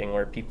parking,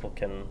 where people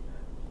can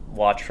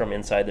watch from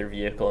inside their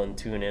vehicle and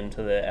tune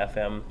into the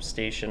FM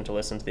station to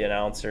listen to the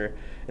announcer.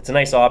 It's a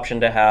nice option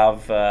to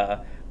have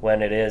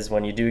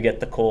when you do get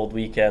the cold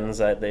weekends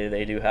that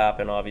they do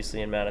happen,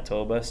 obviously, in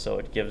Manitoba. So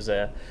it gives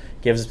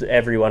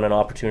everyone an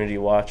opportunity to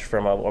watch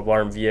from a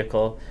warm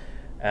vehicle.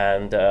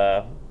 And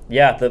the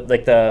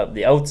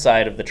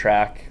outside of the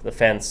track, the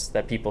fence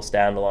that people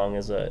stand along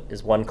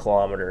is 1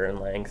 kilometer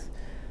in length,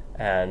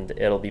 and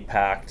it'll be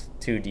packed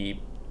 2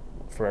 deep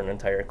for an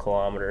entire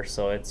kilometer.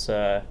 So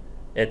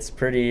it's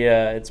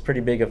pretty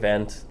big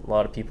event. A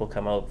lot of people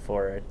come out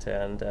for it,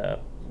 and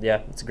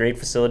it's a great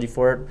facility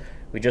for it.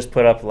 We just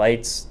put up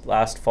lights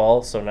last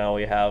fall, so now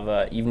we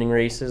have evening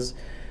races.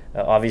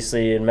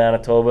 Obviously, in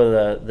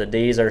Manitoba, the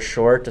days are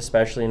short,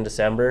 especially in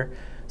December.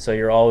 So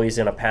you're always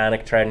in a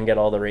panic trying to get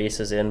all the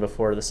races in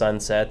before the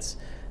sun sets.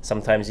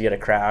 Sometimes you get a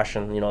crash,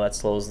 and that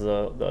slows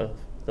the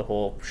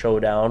whole show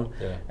down.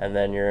 Yeah. And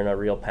then you're in a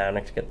real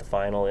panic to get the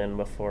final in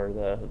before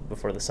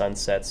the sun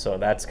sets. So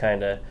that's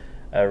kind of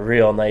a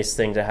real nice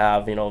thing to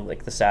have.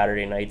 Like the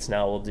Saturday nights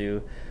now, we'll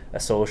do a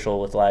social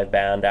with live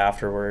band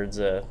afterwards.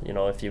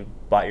 If you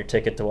bought your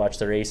ticket to watch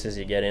the races,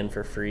 you get in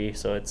for free.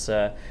 So it's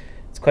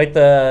quite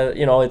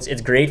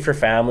it's great for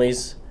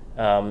families.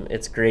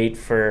 It's great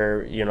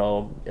for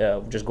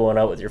just going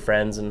out with your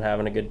friends and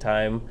having a good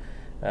time.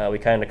 We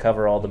kind of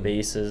cover all the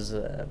bases.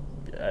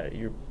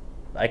 You're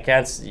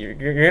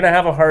gonna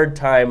have a hard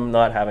time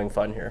not having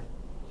fun here.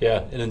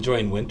 Yeah, and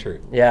enjoying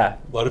winter. Yeah.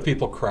 A lot of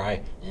people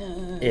cry.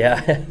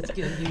 Yeah. It's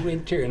gonna be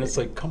winter, and it's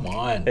like, come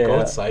on, go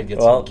Yeah. outside, get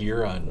Well, some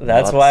gear on.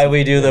 That's why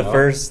we do the know?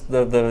 first, we're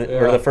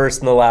Yeah. the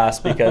first and the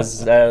last,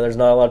 because there's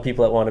not a lot of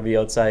people that want to be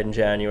outside in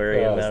January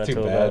in Yeah, it's too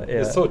Manitoba. bad.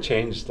 Yeah. It's so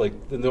changed. Like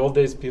in the old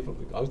days, people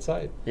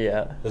outside.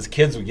 Yeah. As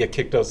kids, we get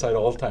kicked outside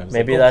all the time. It's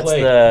Maybe like, go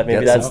that's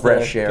play. Get some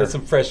fresh air. Get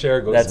some fresh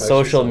air. Go that some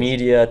social exercise.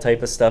 media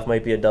type of stuff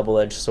might be a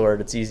double-edged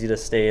sword. It's easy to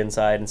stay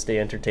inside and stay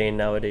entertained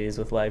nowadays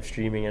with live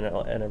streaming and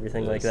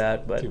everything like Yes.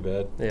 that. But too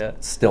bad. Yeah.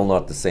 Still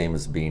not the same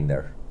as being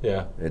there.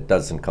 Yeah. It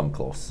doesn't come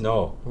close.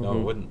 No, it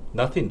wouldn't.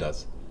 Nothing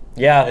does.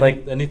 Yeah,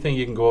 like Anything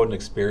you can go out and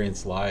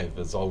experience live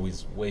is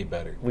always way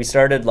better. we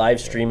started live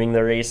streaming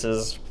the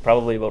races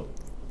probably about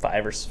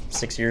 5 or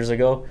 6 years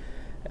ago.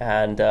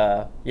 And,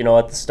 you know,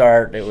 at the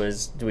start, it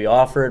was, do we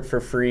offer it for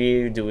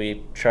free? Do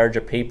we charge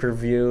a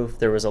pay-per-view?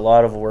 There was a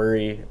lot of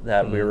worry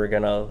that we were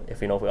going to,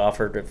 if we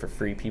offered it for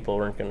free, people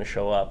weren't going to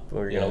show up. We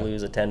were going to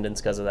lose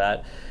attendance because of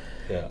that.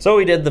 Yeah. So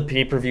we did the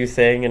pay-per-view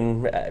thing,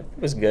 and it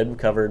was good. We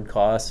covered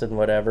costs and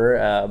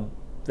whatever.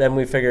 Then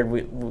we figured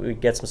we'd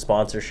get some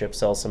sponsorship,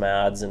 sell some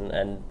ads,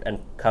 and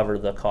cover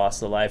the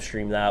cost of the live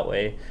stream that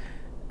way.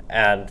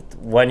 And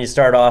when you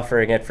start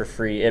offering it for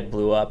free, it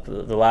blew up.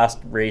 The last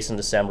race in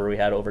December, we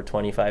had over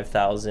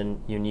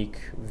 25,000 unique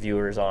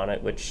viewers on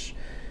it, which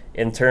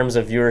in terms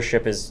of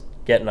viewership is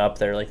getting up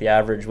there. Like the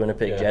average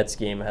Winnipeg Jets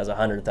game has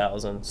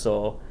 100,000.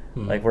 So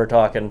like we're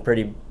talking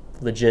pretty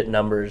legit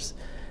numbers.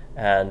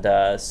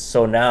 And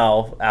so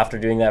now, after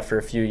doing that for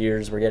a few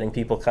years, we're getting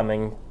people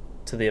coming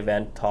to the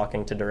event,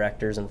 talking to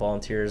directors and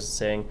volunteers,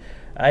 saying,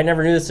 I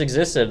never knew this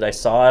existed. I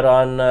saw it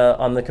on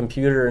the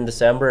computer in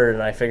December,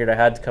 and I figured I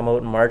had to come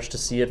out in March to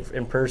see it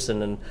in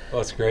person. And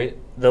that's great.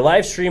 The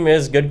live stream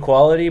is good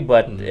quality,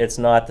 but it's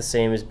not the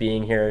same as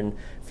being here and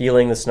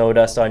feeling the snow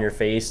dust on your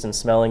face and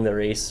smelling the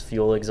race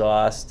fuel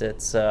exhaust.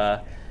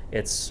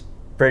 It's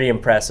pretty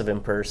impressive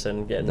in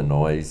person. Getting The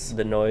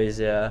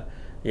noise.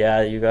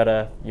 Yeah, you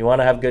want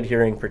to have good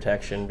hearing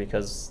protection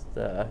because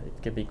it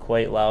could be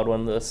quite loud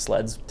when the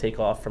sleds take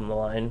off from the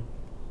line.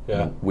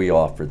 Yeah. We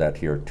offer that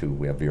here too.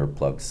 We have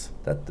earplugs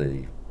that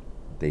they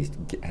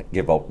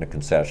give out in the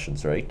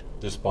concessions, right?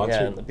 They're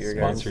sponsored. and the beer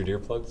Sponsored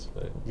earplugs.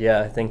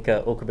 Yeah, I think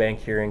Oakabank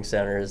Hearing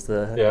Center is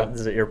the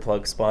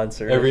earplug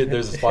sponsor.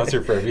 There's a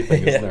sponsor for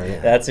everything, isn't there? Yeah.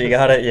 That's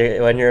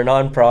when you're a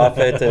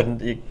nonprofit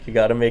and you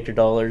got to make your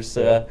dollars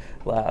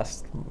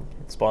last.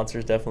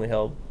 Sponsors definitely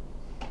help.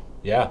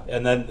 Yeah,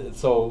 and then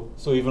so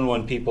even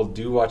when people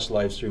do watch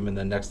live stream and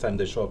then next time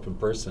they show up in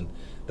person,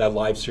 that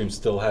live stream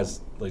still has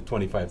like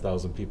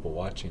 25,000 people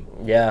watching.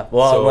 Yeah,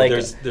 well, so like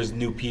there's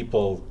new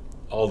people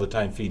all the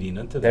time feeding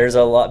into that. There's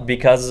a lot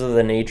because of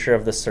the nature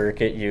of the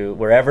circuit.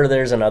 Wherever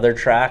there's another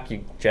track,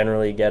 you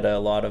generally get a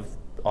lot of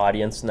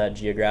audience in that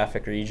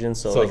geographic region.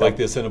 So like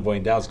the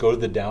Assiniboine Downs, go to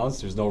the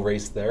Downs. There's no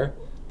race there,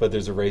 but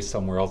there's a race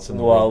somewhere else in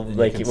the well, world.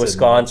 like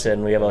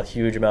Wisconsin, we have a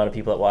huge amount of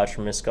people that watch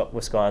from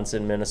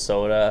Wisconsin,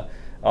 Minnesota.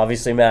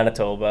 Obviously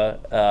Manitoba.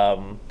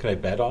 Can I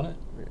bet on it?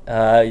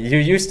 You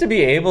used to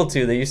be able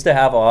to. They used to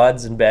have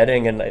odds and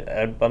betting, and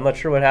I'm not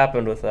sure what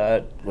happened with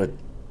that. But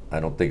I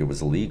don't think it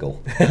was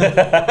illegal.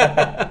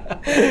 Yeah,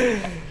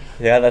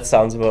 that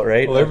sounds about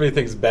right. Well,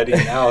 everything's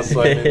betting now,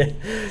 so I mean,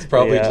 it's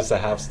probably just a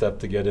half step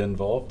to get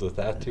involved with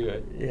that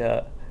too.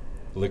 Yeah.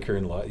 Liquor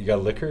and you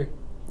got liquor?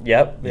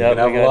 Yep. You can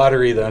have a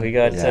lottery then. We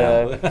got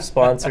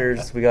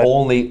sponsors. We got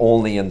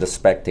only in the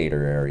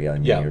spectator area. I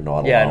mean, you're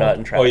not allowed. Yeah, not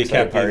in trackside you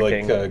can't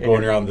parking. be like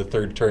going around the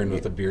third turn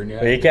with a beer in your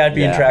hand. You can't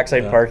be in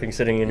trackside parking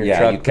sitting in your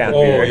truck. You can't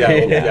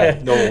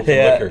no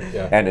liquor.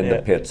 Yeah. And in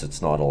the pits,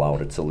 it's not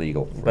allowed. It's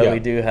illegal. But we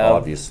do have.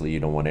 Obviously, you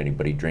don't want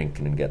anybody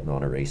drinking and getting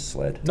on a race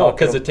sled. No,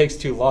 because it takes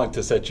too long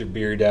to set your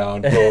beer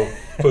down, go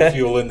put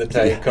fuel in the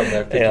tank, come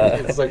back.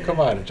 It's like, come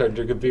on, I'm trying to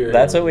drink a beer.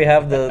 That's what we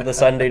have the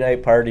Sunday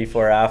night party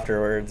for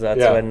afterwards. That's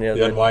when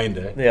the unwind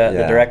day.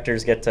 The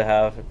directors get to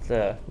have, and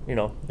the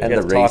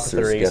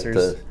racers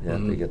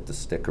they get to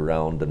stick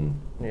around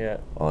and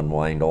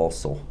unwind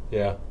also.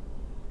 Yeah,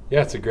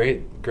 it's a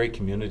great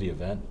community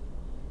event.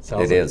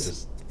 It is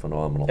just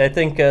phenomenal. I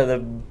think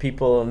the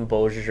people in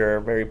Beausejour are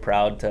very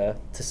proud to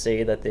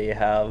say that they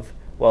have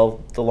the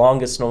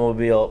longest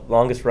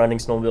running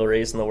snowmobile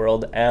race in the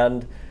world,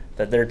 and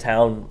that their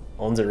town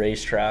owns a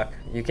racetrack.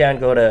 You can't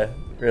go to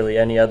really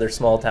any other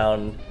small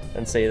town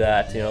and say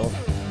that,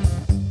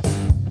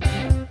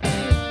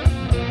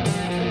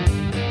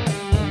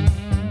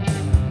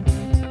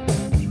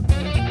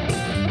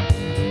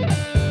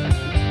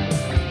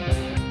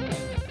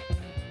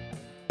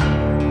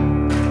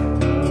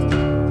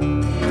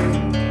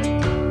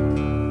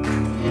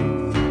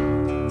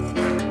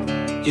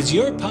 Is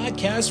your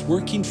podcast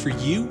working for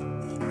you,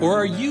 or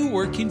are you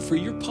working for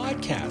your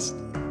podcast?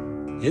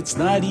 It's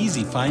not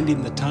easy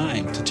finding the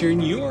time to turn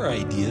your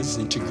ideas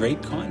into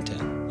great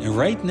content. And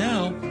right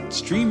now,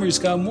 Streamer's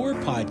got more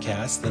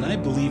podcasts than I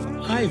believe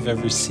I've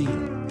ever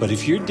seen. But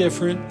if you're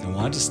different and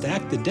want to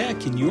stack the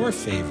deck in your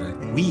favor,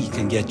 we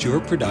can get your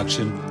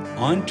production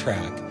on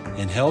track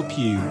and help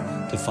you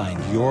to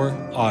find your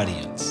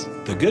audience.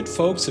 The good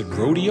folks at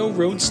Rodeo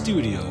Road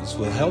Studios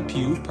will help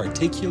you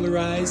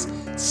particularize,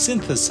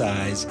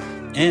 synthesize,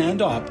 and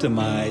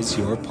optimize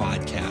your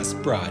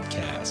podcast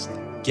broadcast.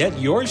 Get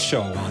your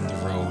show on the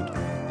road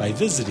by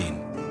visiting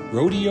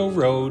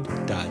rodeoroad.ca.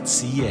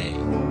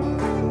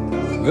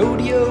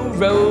 Rodeo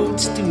Road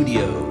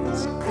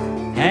Studios.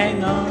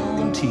 Hang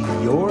on to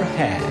your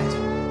hat.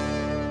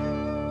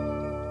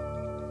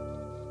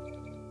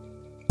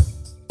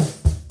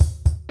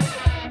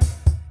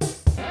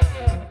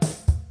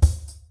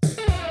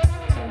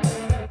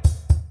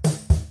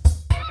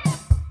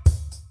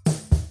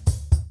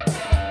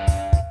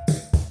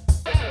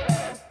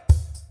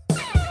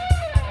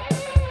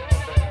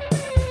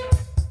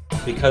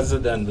 because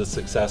of then the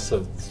success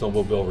of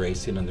snowmobile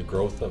racing and the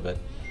growth of it,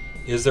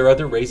 is there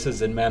other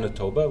races in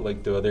Manitoba?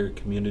 Like, do other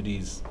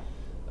communities,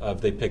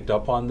 have they picked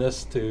up on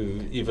this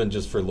to even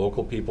just for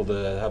local people to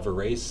have a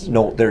race?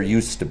 No, there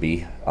used to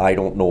be. I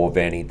don't know of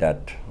any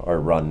that are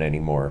run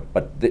anymore.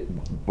 But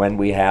when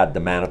we had the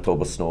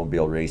Manitoba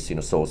Snowmobile Racing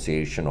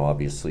Association,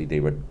 obviously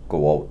they would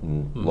go out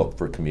and look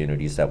for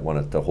communities that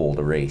wanted to hold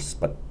a race.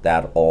 But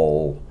that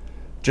all,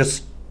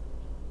 just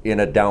in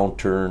a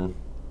downturn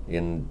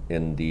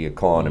in the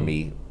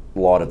economy, a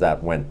lot of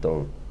that went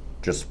to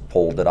just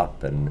pulled it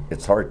up, and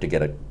it's hard to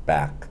get it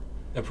back.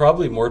 And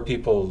probably more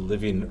people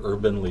living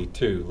urbanly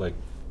too, like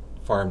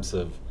farms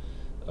have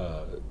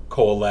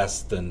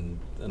coalesced and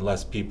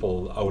less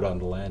people out on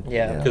the land.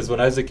 Yeah. Because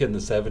when I was a kid in the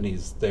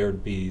 70s, there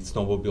would be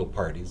snowmobile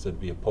parties. There'd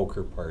be a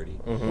poker party.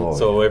 Oh,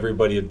 So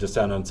everybody would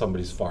descend on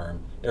somebody's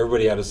farm.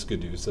 Everybody had a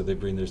skidoo, so they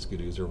bring their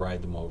skidoos or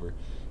ride them over.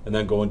 And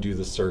then go and do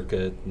the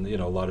circuit, and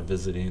a lot of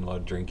visiting, a lot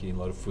of drinking, a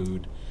lot of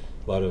food,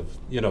 a lot of,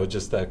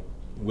 just that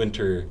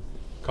winter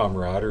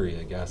camaraderie,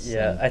 I guess.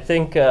 Yeah, I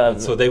think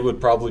So they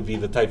would probably be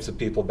the types of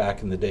people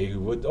back in the day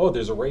who would,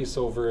 there's a race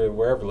over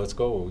wherever, let's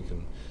go. We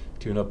can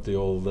tune up the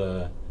old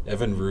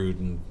Evinrude,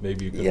 and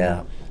maybe you can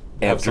have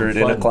enter some it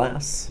in a fun.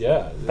 class.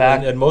 Yeah,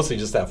 Back- and mostly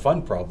just have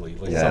fun, probably.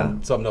 Like Yeah.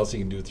 something else you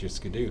can do with your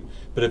skidoo.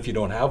 But if you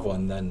don't have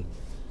one, then,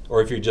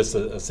 or if you're just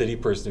a city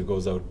person who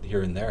goes out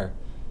here and there,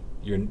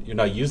 you're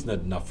not using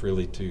it enough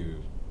really to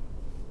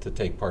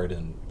take part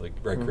in like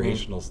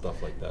recreational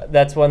stuff like that.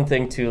 that's one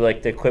thing too.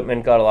 Like the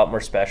equipment got a lot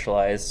more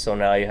specialized, so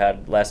now you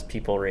had less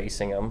people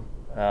racing them.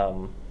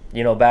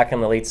 Back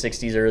in the late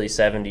 '60s, early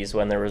 '70s,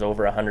 when there was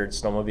over 100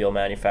 snowmobile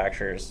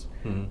manufacturers,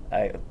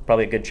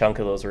 probably a good chunk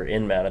of those were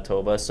in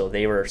Manitoba, so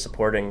they were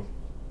supporting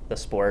the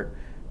sport.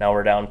 Now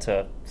we're down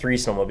to 3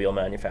 snowmobile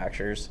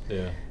manufacturers.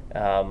 Yeah.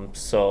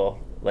 So,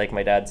 like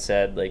my dad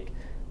said, like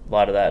a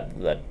lot of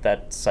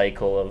that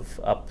cycle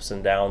of ups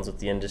and downs with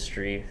the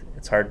industry,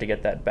 it's hard to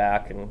get that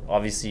back. And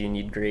obviously, you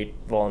need great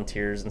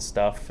volunteers and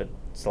stuff.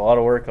 It's a lot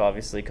of work,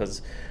 obviously,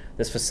 because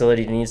this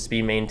facility needs to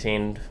be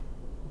maintained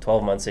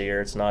 12 months a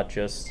year. It's not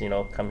just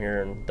come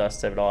here and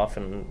dust it off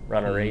and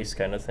run a race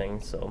kind of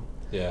thing. So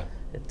Yeah.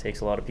 it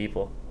takes a lot of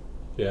people.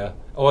 Yeah.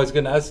 Oh, I was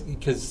going to ask,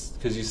 because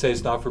you say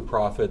it's not for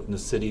profit, and the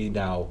city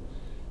now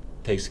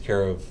takes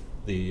care of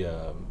the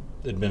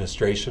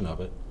administration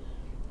of it,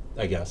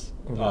 I guess.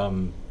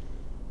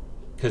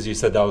 Because you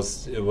said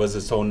it was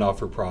its own not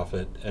for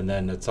profit, and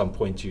then at some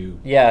point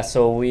Yeah,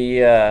 so we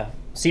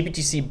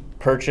CPTC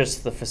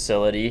purchased the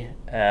facility,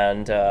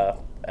 and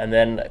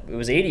then it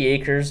was 80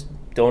 acres.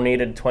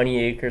 Donated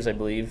 20 acres, I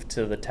believe,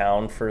 to the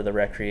town for the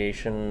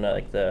recreation,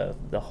 like the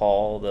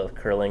hall, the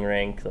curling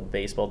rink, the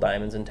baseball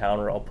diamonds in town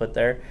were all put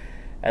there.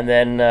 And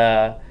then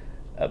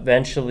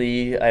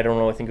eventually, I don't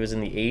know, I think it was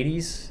in the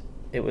 80s,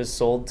 it was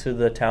sold to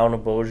the town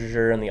of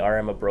Beausejour and the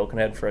RM of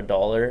Brokenhead for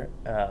 $1.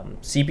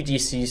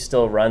 CPTC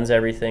still runs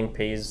everything,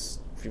 pays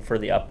for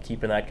the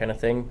upkeep and that kind of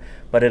thing,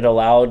 but it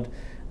allowed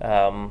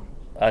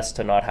us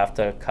to not have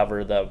to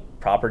cover the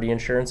property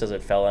insurance, as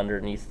it fell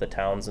underneath the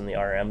town's and the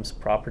RM's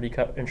property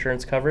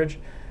insurance coverage.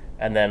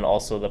 And then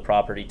also the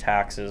property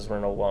taxes were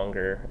no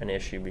longer an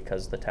issue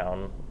because the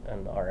town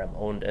and the RM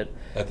owned it.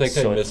 I think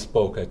So I it's-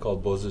 misspoke. I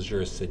called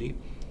Beausejour a city.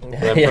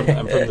 But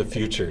I'm from the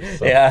future.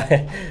 So.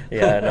 Yeah,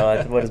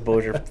 no, what is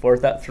Beausejour?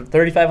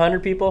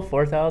 3,500 people?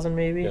 4,000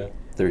 maybe? Yeah.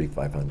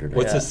 3,500.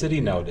 What's Yeah. a city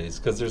nowadays?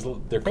 Because they're I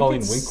think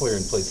calling it's Winkler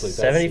and places like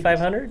that.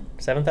 7,500?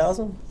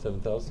 7,000?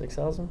 7,000?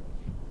 6,000?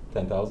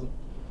 10,000?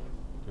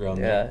 Around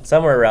Yeah, there.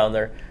 somewhere around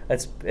there.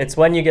 It's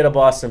when you get a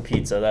Boston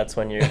Pizza. That's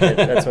when you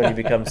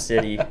become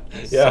city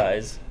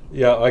size.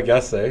 Yeah, I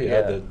guess yeah.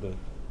 Yeah.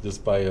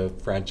 Just buy a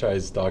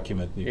franchise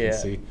document, you Yeah. can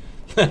see.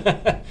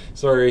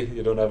 Sorry,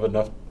 you don't have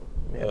enough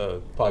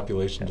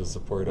population to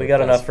support. We a got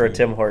fast enough for a food.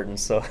 Tim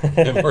Hortons, so.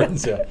 Tim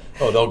Hortons, yeah.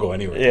 Oh, they'll go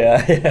anywhere.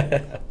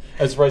 Yeah.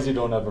 I'm surprised you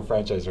don't have a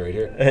franchise right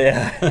here.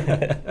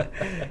 Yeah.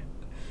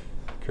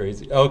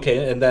 Crazy.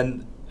 Okay, and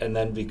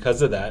then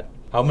because of that,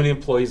 how many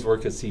employees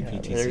work at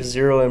CPTC? There's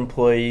 0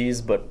 employees,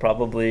 but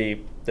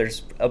probably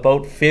there's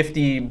about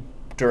 50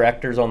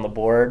 directors on the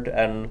board,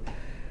 and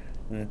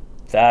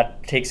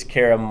that takes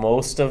care of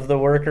most of the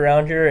work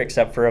around here,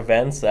 except for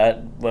events.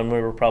 That when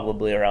we were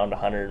probably around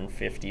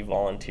 150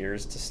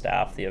 volunteers to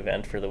staff the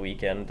event for the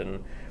weekend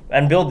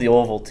and build the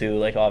oval too.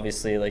 Like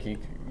obviously, like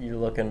you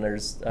look and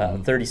there's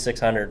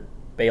 3,600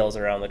 bales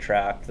around the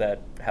track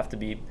that have to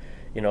be,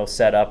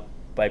 set up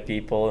by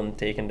people and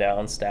taken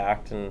down,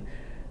 stacked,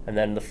 and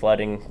then the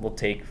flooding will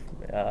take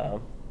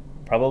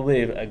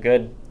probably a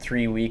good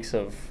 3 weeks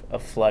of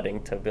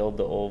flooding to build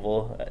the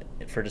oval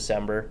for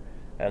December.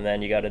 And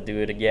then you got to do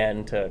it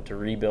again to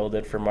rebuild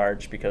it for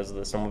March because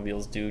the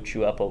snowmobiles do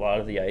chew up a lot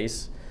of the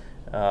ice.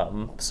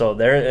 So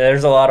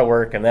there's a lot of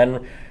work. And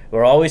then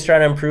we're always trying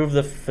to improve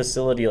the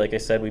facility. Like I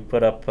said, we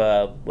put up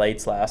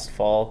lights last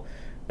fall.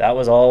 That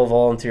was all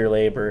volunteer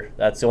labor.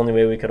 That's the only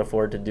way we could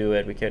afford to do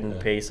it. We couldn't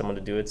pay someone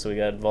to do it. So we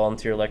got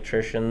volunteer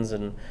electricians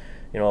and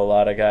a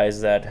lot of guys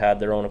that had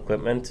their own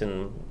equipment.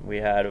 And we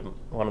had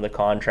one of the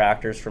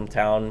contractors from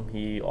town.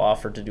 He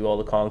offered to do all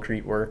the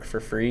concrete work for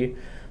free.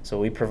 So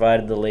we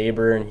provided the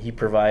labor, and he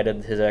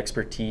provided his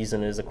expertise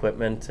and his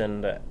equipment,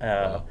 and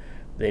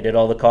they did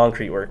all the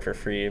concrete work for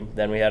free.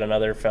 Then we had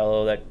another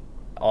fellow that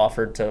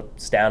offered to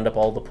stand up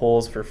all the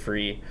poles for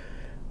free.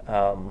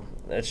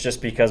 It's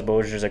just because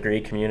Beausier's a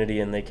great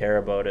community and they care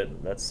about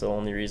it. That's the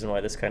only reason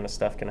why this kind of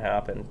stuff can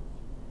happen.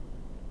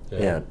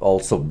 Yeah,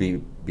 also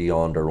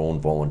beyond our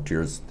own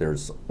volunteers,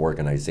 there's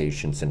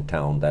organizations in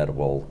town that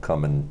will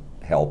come and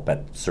help at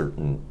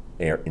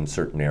in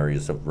certain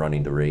areas of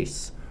running the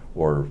race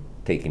or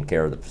taking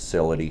care of the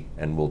facility,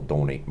 and we'll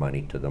donate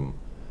money to them.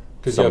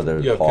 Because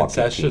you have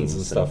concessions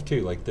and stuff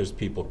too. Like there's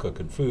people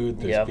cooking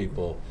food, there's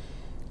people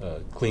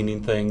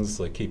cleaning things,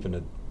 like keeping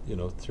it,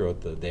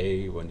 throughout the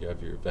day when you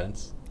have your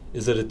events.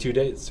 Is it a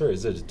 2-day? Sorry,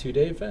 is it a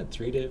 2-day event,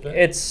 3-day event?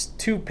 It's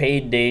 2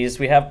 paid days.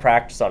 We have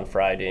practice on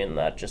Friday, and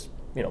that just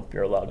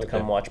you're allowed to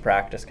come watch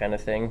practice kind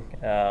of thing.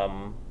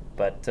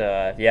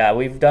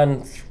 We've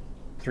done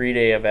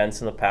 3-day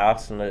events in the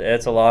past, and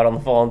it's a lot on the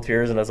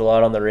volunteers and it's a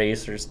lot on the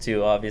racers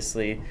too.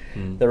 Obviously,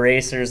 the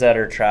racers that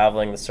are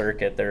traveling the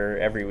circuit,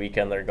 every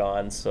weekend they're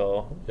gone.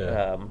 So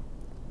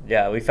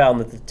we found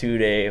that the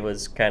 2-day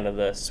was kind of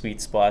the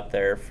sweet spot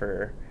there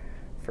for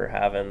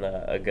having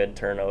a good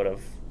turnout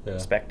of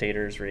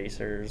spectators,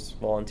 racers,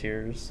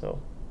 volunteers.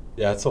 So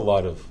it's a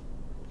lot of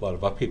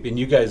upkeep. And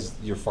you guys,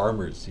 you're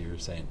farmers, you were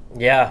saying.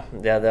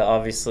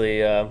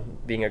 Obviously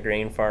being a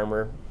grain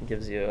farmer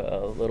gives you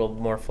a little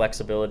more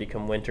flexibility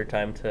come winter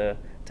time to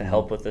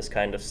help with this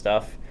kind of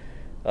stuff.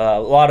 A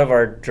lot of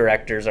our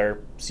directors are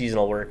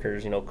seasonal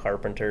workers,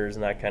 carpenters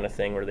and that kind of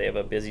thing, where they have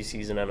a busy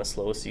season and a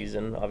slow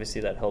season.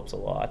 Obviously that helps a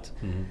lot.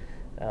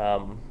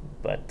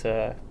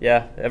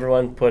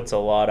 Everyone puts a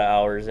lot of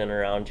hours in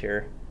around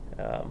here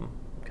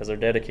because they're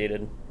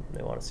dedicated.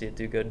 They want to see it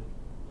do good.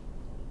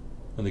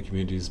 And the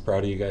community is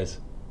proud of you guys.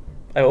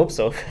 I hope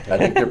so. I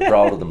think they're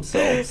proud of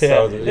themselves.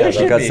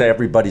 Because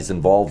everybody's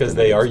involved. Because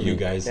they are you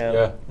guys.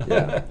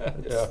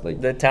 Like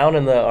the town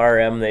and the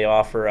RM, they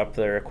offer up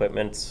their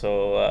equipment,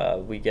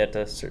 so we get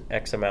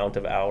X amount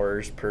of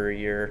hours per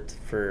year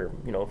for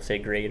say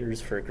graders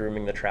for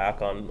grooming the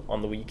track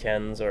on the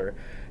weekends, or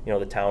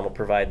the town will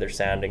provide their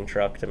sanding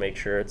truck to make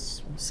sure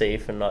it's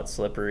safe and not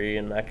slippery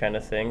and that kind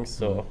of thing.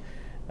 So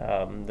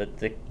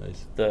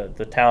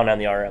the town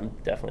and the RM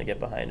definitely get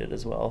behind it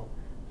as well.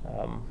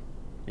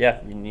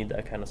 You need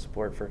that kind of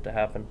support for it to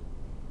happen.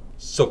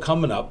 So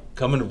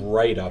coming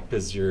right up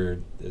is your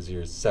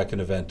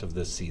second event of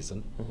this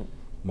season,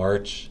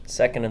 March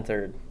 2nd and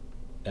 3rd,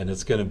 and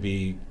it's going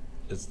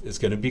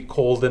to be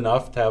cold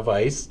enough to have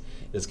ice.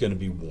 It's going to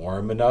be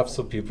warm enough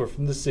so people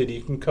from the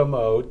city can come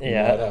out and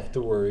not have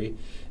to worry.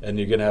 And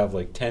you're going to have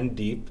like 10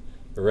 deep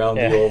around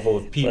the oval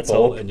of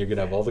people, and you're going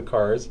to have all the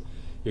cars.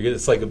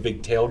 It's like a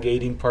big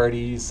tailgating party,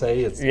 you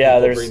say?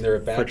 There's bring their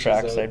for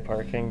trackside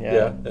parking.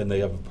 And they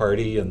have a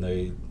party, and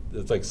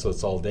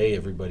it's all day.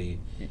 Everybody,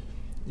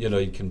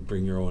 you can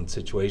bring your own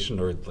situation,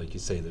 or like you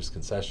say, there's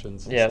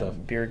concessions and stuff.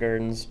 Beer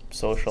gardens,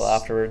 social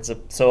afterwards.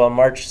 So on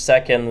March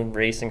 2nd,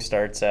 racing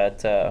starts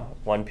at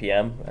 1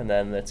 p.m. and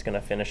then it's going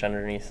to finish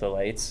underneath the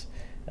lights.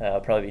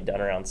 Probably be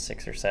done around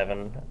 6 or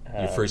 7.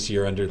 Your first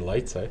year under the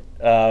lights, eh?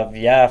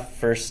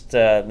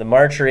 The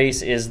March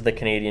race is the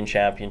Canadian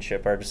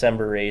Championship. Our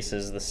December race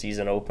is the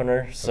season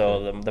opener.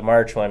 So the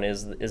March one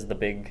is the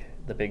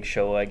big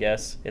show, I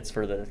guess. It's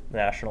for the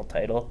national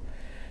title.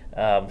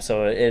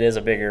 So it is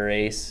a bigger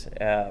race.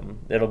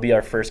 It'll be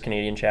our first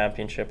Canadian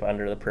Championship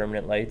under the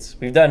permanent lights.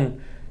 We've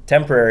done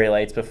temporary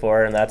lights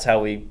before, and that's how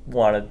we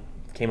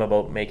came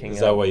about making. Is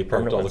that why you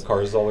parked all the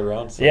cars all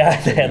around? So they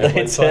had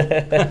lights on.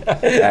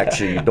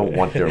 Actually, you don't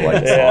want their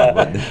lights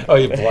on.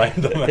 But you blind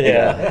them.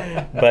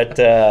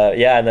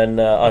 And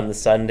then on the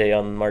Sunday,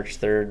 on March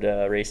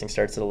 3rd, racing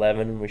starts at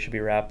 11. We should be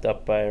wrapped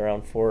up by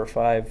around 4 or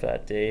 5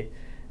 that day.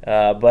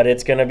 But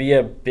it's going to be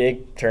a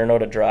big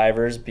turnout of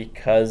drivers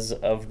because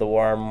of the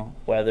warm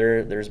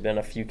weather. There's been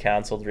a few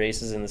canceled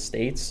races in the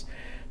States.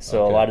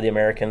 So a lot of the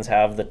Americans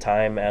have the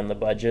time and the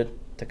budget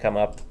to come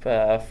up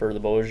for the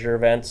Beausier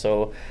event.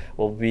 So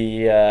we'll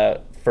be,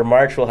 for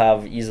March, we'll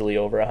have easily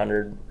over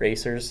 100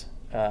 racers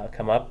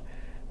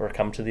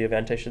come to the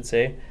event, I should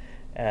say.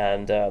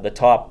 And the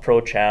top pro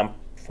champ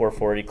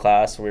 440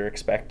 class, we're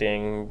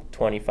expecting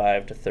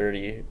 25 to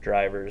 30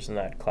 drivers in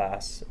that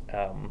class.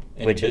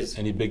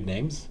 Any big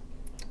names?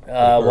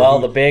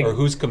 Or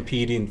who's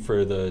competing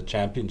for the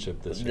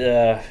championship this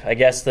year? I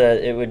guess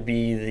it would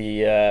be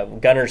the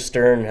Gunnar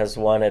Stern has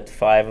won it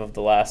 5 of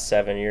the last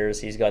 7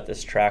 years. He's got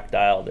this track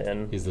dialed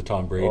in. He's the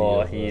Tom Brady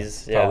of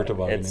power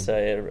tobogganing.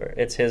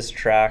 It's his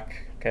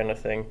track kind of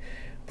thing.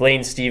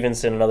 Blaine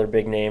Stevenson, another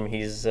big name.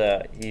 He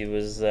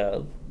was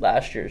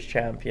last year's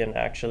champion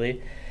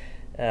actually.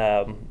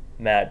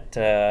 Matt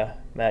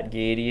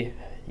Gady,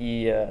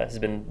 he has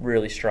been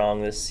really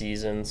strong this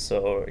season,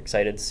 so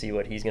excited to see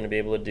what he's going to be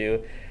able to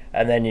do.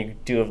 And then you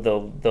do have the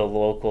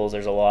locals.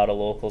 There's a lot of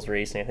locals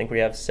racing. I think we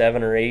have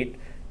 7 or 8.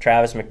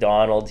 Travis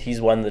McDonald, he's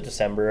won the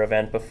December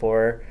event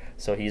before,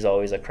 so he's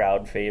always a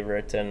crowd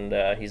favorite,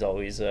 and he's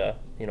always a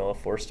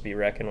force to be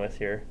reckoned with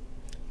here.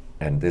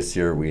 And this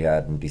year we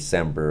had in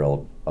December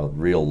a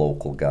real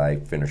local guy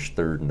finish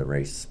third in the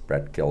race,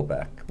 Brett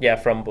Kilback. Yeah,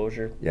 from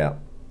Beaujeu. Yeah,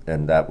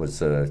 and that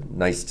was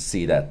nice to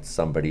see that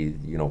somebody,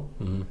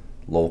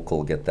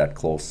 local get that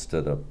close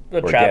to the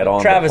get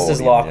on Travis the is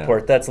podium.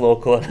 Lockport. That's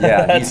local.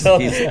 Yeah, he's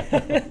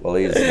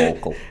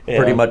local. Yeah.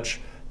 Pretty much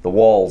the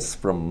walls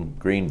from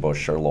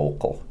Greenbush are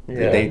local.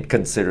 Yeah. They'd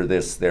consider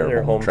this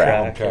their home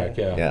track. track.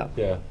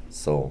 Yeah.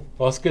 So,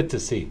 Well, it's good to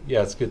see.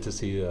 Yeah, it's good to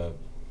see.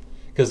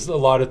 Because a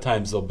lot of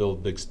times they'll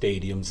build big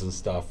stadiums and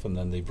stuff, and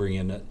then they bring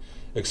in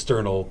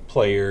external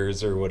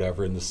players or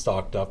whatever, and they're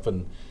stocked up.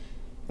 And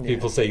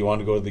people say, "You want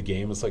to go to the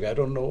game?" It's like, I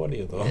don't know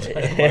any of them.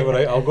 Why would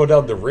I? I'll go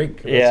down the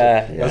rink.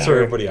 That's where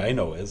everybody I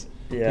know is.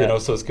 Yeah.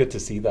 So it's good to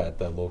see that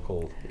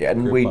local. yeah,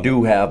 and grip we on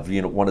do it. have,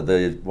 one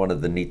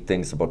of the neat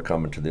things about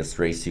coming to this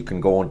race, you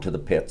can go into the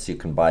pits, you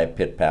can buy a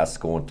pit pass,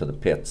 go into the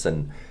pits,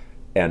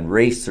 and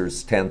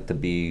racers tend to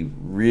be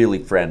really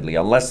friendly,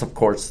 unless of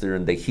course they're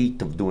in the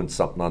heat of doing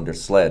something on their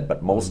sled,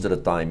 but most of the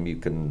time you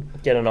can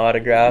Get an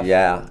autograph.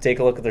 Yeah. Take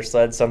a look at their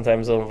sled.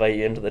 Sometimes they'll invite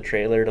you into the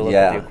trailer to look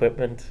Yeah. at the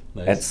equipment.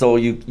 Nice. and so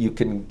you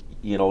can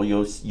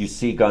you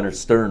see Gunnar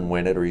Stern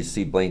win it, or you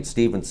see Blaine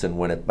Stevenson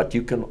win it, but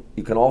you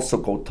can also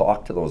go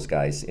talk to those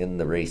guys in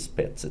the race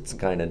pits. It's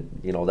kind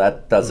of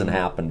that doesn't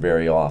happen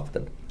very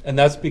often. And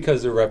that's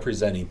because they're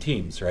representing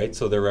teams, right?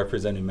 So they're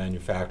representing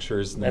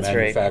manufacturers, and the That's right.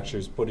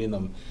 manufacturers putting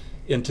them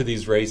into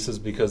these races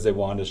because they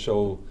want to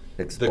show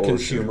Exposure. the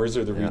consumers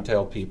or the Yeah.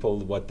 retail people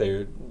what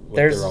they're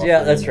There's offering.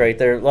 yeah, that's right.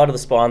 There a lot of the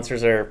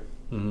sponsors are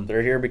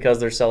they're here because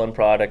they're selling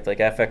product. Like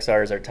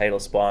FXR is our title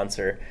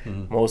sponsor.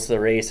 Most of the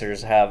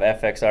racers have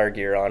FXR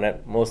gear on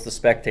it. Most of the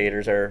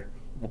spectators are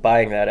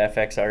buying that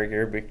FXR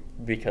gear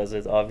because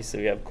it's obviously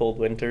we have cold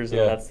winters,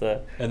 Yeah.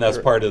 and And that's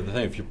part of the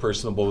thing. If you're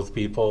personable with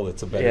people,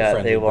 it's a better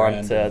friendly they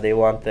want brand. they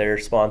want their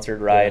sponsored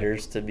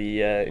riders to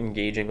be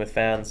engaging with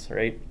fans,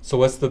 right? So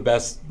what's the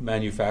best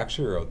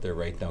manufacturer out there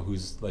right now?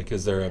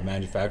 Is there a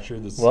manufacturer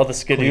that's Well, the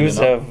cleaning Skidoos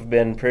up? have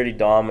been pretty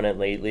dominant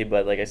lately,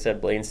 but like I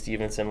said, Blaine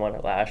Stevenson won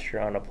it last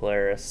year on a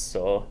Polaris,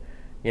 so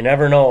you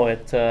never know.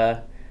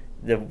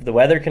 The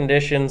weather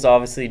conditions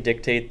obviously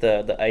dictate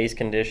the ice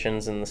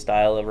conditions and the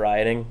style of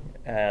riding,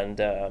 and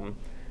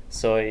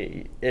so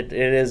it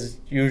is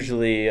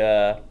usually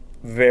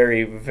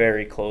very,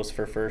 very close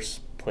for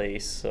first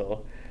place.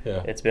 So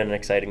Yeah. it's been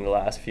exciting the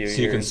last few years.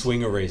 So you can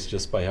swing a race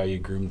just by how you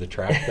groom the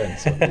track then.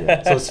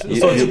 So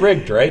it's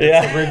rigged, right?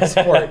 Yeah. It's a rigged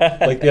sport,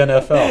 like the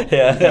NFL.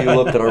 If you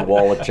look at our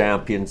wall of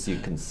champions, you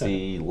can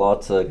see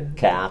lots of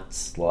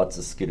cats, lots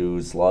of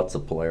Skidoos, lots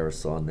of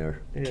Polaris on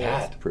there.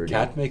 Cat. pretty.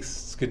 Cat makes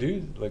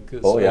Skidoo.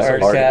 Oh yeah,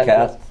 Arctic Arctic Cat.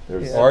 Cat.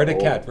 There's Yeah. Arctic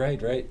Cat,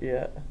 right.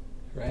 Yeah.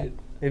 Right.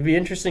 It'd be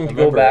interesting I to go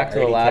remember back to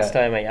the Arctic last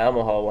Cat. time a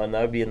Yamaha won.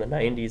 That would be in the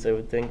 90s, I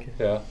would think.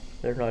 Yeah.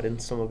 They're not in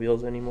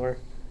snowmobiles anymore.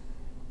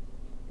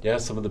 Yeah,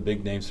 some of the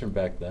big names from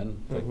back then.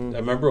 Like, Mhm. I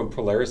remember when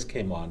Polaris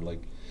came on, like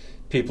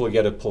people would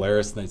get a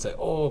Polaris and they'd say,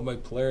 "Oh, my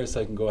Polaris,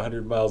 I can go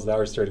 100 miles an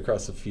hour straight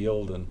across the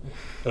field." And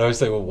I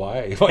was like, "Well,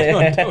 why? Why do you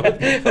want to do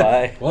it?"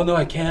 Why? Well, no,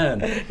 I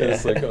can. And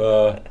it's like,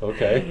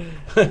 okay.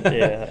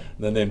 Yeah. And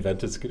then they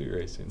invented skidoo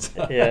racing.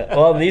 Yeah.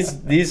 Well,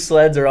 these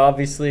sleds are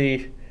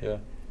obviously Yeah.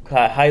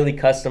 highly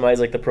customized,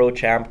 like the Pro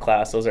Champ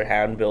class. Those are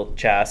hand-built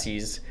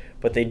chassis,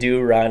 but they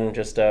do run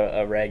just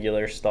a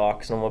regular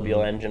stock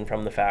snowmobile engine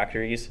from the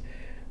factories.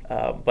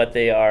 But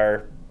they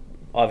are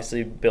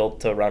obviously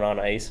built to run on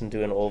ice and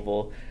do an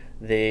oval.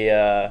 They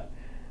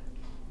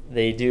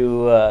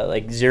do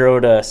like 0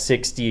 to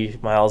 60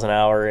 miles an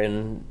hour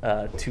in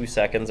 2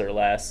 seconds or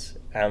less.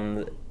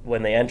 And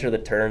when they enter the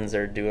turns,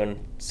 they're doing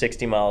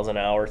 60 miles an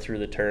hour through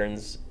the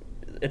turns.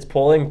 It's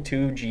pulling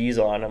 2 Gs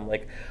on them.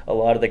 Like a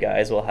lot of the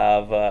guys will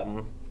have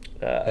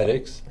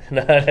Headaches?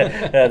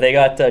 they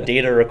got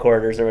data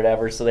recorders or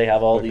whatever, so they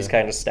have all these Okay.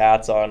 kind of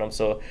stats on them.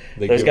 So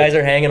They those give guys it-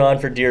 are hanging on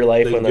for dear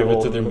life They when they're give it to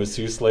holding their them.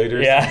 masseuse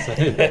later. Yeah,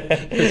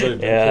 Here's what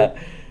I've done yeah, for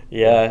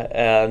you. yeah,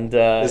 and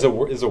Is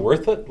it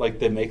worth it? Like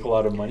they make a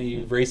lot of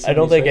money racing? I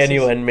don't these think races?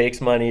 anyone makes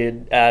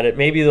money at it.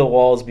 Maybe the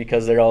walls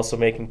because they're also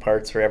making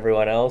parts for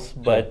everyone else.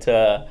 But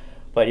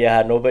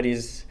yeah,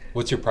 nobody's.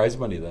 What's your prize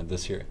money then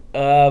this year?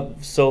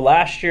 So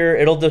last year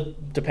it'll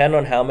depend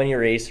on how many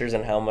racers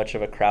and how much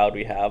of a crowd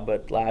we have.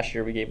 But last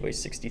year we gave away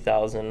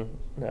 60,000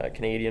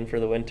 Canadian for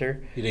the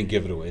winter. You didn't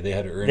give it away. They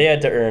had to earn They it.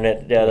 had to earn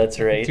it. Yeah, that's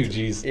right. 2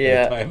 Gs Yeah.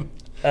 at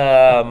a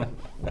time.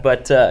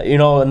 But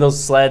and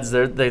those sleds,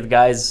 the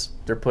guys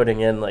they're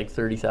putting in like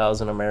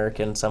 30,000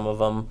 American. Some of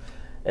them,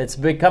 it's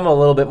become a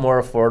little bit more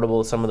affordable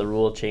with some of the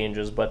rule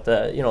changes. But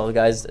the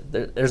guys,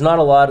 there's not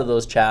a lot of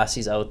those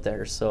chassis out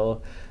there,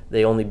 so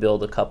they only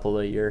build a couple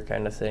a year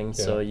kind of thing.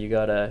 So Yeah. you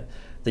gotta,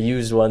 the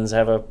used ones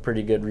have a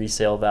pretty good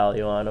resale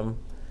value on them.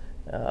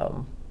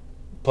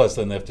 Plus,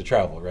 then they have to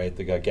travel, right?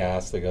 They got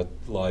gas, they got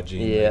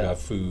lodging, they Yeah. got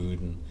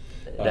food, and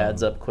It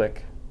adds up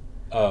quick.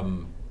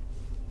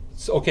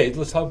 So okay,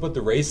 let's talk about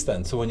the race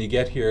then. So when you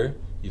get here,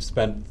 you've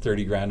spent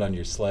 30 grand on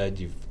your sled,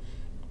 you've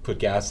put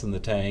gas in the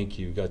tank,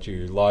 you've got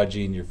your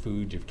lodging, your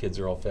food, your kids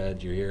are all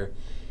fed, you're here,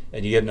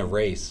 and you get in a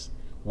race.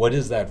 What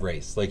is that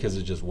race? Like, is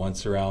it just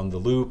once around the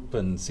loop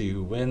and see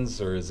who wins,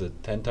 or is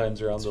it 10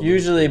 times around the loop?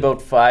 Usually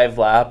about 5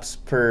 laps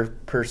per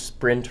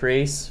sprint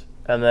race,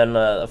 and then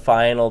a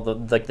final,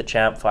 the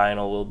champ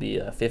final, will be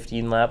a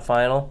 15-lap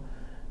final.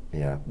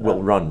 Yeah,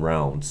 we'll run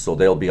rounds, so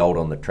they'll be out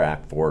on the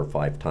track 4 or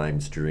 5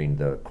 times during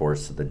the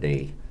course of the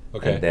day.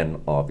 Okay. And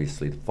then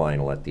obviously the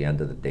final at the end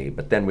of the day.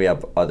 But then we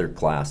have other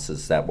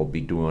classes that will be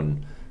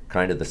doing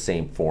kind of the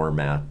same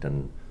format.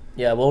 And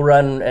Yeah, we'll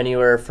run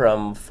anywhere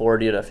from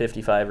 40 to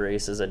 55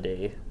 races a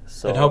day.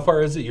 So And how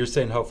far is it? You're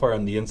saying how far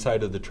on the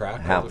inside of the track?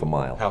 Half a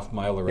mile. Half a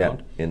mile yeah,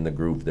 around? in the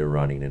groove they're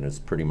running, and it's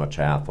pretty much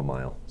half a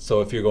mile.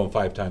 So if you're going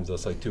 5 times,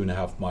 that's like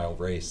 2.5 mile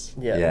race.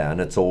 Yeah.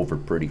 And it's over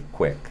pretty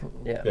quick.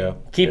 Yeah.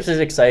 Keeps it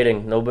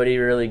exciting. Nobody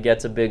really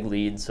gets a big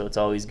lead, so it's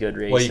always good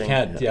racing. Well, you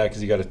can't,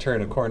 because you got to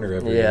turn a corner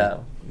every. Yeah.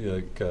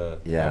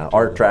 Yeah,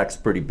 our track's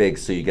pretty big,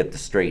 so you get to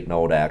straighten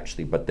out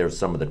actually. But there's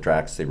some of the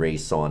tracks they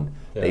race on,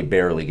 they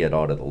barely get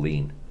out of the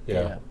lean.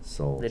 Yeah.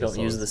 So They don't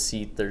use the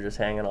seat; they're just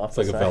hanging off.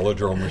 It's like a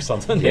velodrome or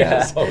something.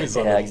 Yeah. It's always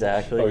on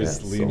exactly.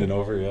 Always Yeah, leaning so-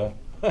 over. Yeah.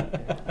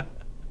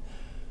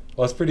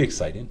 Well, it's pretty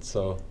exciting.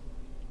 So,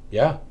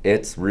 yeah.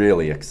 it's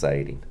really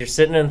exciting. You're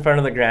sitting in front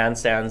of the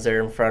grandstands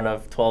there, in front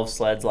of 12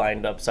 sleds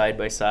lined up side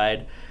by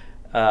side.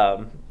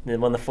 And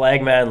when the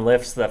flagman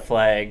lifts the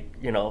flag,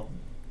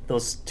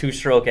 those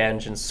 2-stroke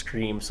engines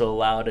scream so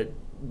loud it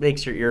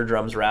makes your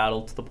eardrums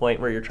rattle to the point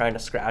where you're trying to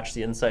scratch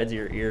the insides of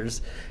your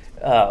ears.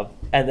 And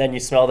then you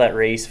smell that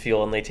race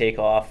fuel, and they take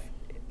off,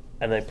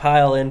 and they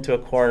pile into a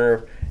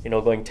corner,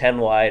 going 10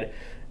 wide,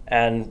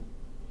 and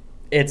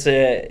it's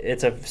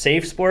a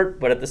safe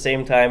sport, but at the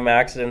same time,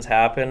 accidents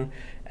happen,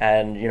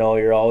 and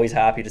you're always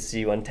happy to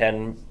see when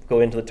 10 go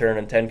into the turn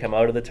and 10 come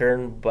out of the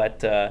turn,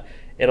 but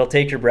it'll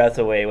take your breath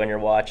away when you're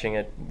watching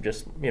it.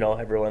 Just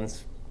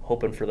everyone's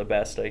hoping for the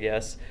best, I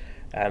guess,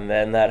 and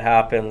then that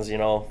happens,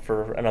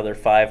 for another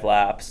 5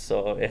 laps.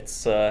 So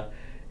it's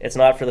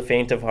not for the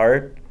faint of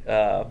heart.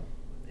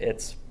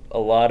 It's a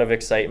lot of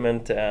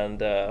excitement,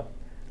 and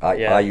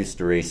I used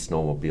to race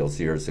snowmobiles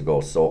years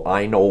ago, so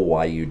I know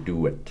why you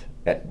do it,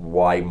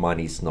 why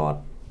money's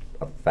not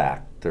a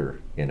factor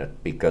in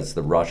it, because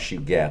the rush you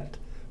get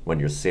when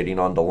you're sitting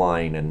on the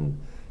line and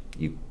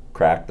you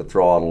crack the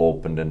throttle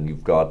open and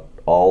you've got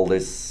all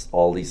these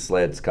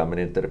sleds coming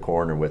into the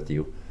corner with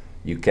you.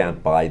 You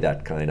can't buy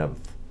that kind of,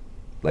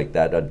 like,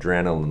 that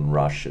adrenaline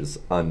rush is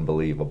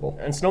unbelievable.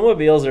 And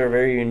snowmobiles are a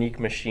very unique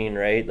machine,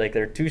 right? Like,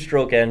 they're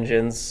 2-stroke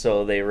engines,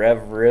 so they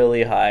rev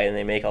really high and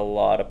they make a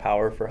lot of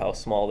power for how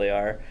small they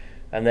are.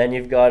 And then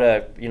you've got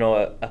a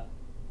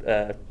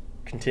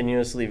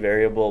continuously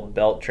variable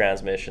belt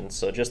transmission.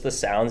 So just the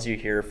sounds you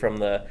hear from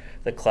the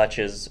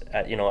clutches,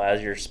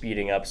 as you're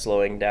speeding up,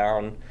 slowing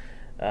down.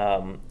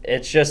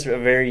 It's just a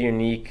very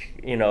unique,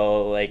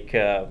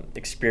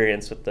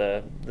 experience with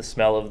the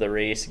smell of the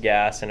race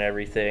gas and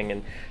everything.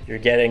 And you're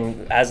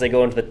getting, as they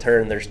go into the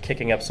turn, they're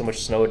kicking up so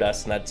much snow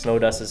dust, and that snow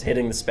dust is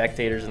hitting the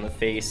spectators in the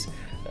face.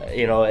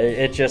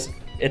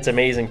 It's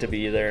amazing to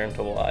be there and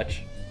to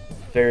watch.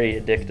 Very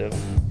addictive.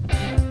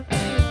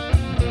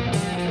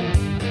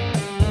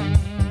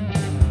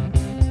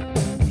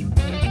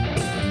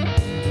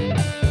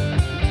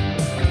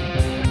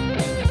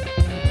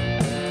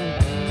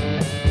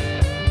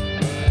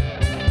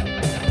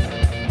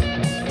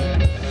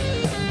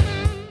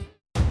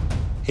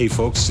 Hey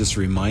folks, just a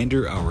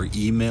reminder, our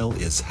email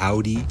is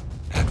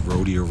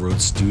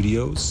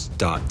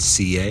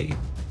howdy@rodeoroadstudios.ca,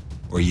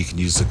 or you can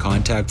use the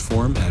contact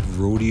form at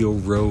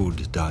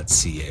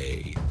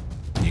rodeoroad.ca.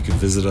 You can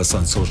visit us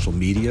on social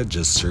media,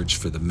 just search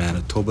for the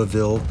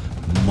Manitobaville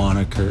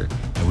moniker,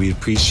 and we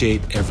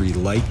appreciate every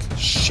like,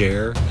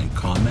 share, and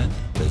comment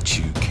that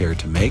you care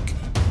to make.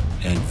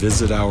 And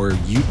visit our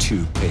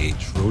YouTube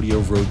page,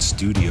 Rodeo Road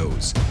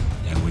Studios,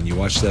 and when you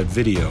watch that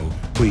video,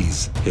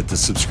 please hit the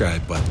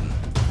subscribe button.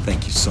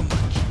 Thank you so much.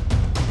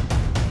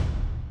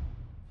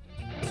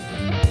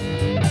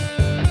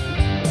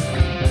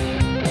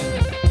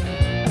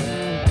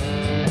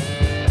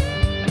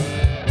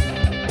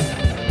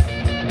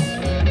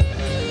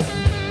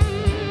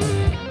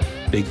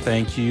 Big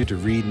thank you to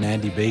Reed and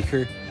Andy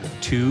Baker,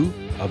 2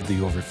 of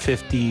the over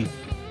 50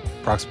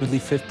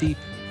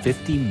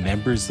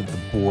 members of the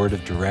board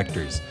of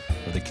directors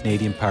of the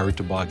Canadian Power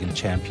Toboggan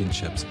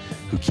Championships,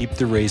 who keep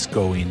the race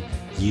going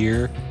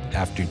year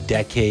after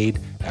decade,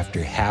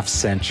 after half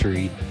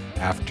century,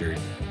 after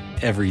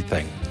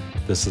everything.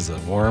 This is a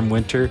warm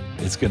winter.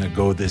 It's going to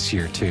go this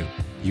year too.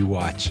 You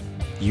watch.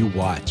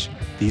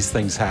 These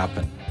things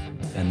happen.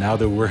 And now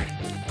that we're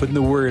putting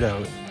the word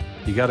out,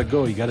 you got to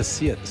go. You got to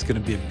see it. It's going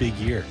to be a big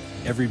year.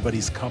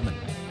 Everybody's coming.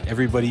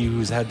 Everybody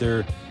who's had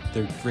their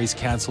race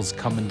cancel's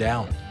coming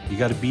down. You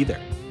got to be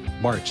there.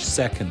 March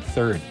 2nd,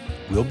 3rd.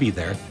 We'll be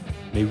there.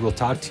 Maybe we'll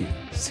talk to you.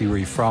 See where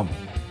you're from.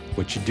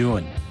 What you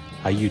doing.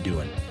 How you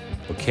doing.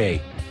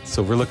 Okay.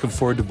 So we're looking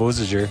forward to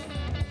Beausejour,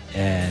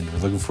 and we're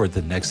looking forward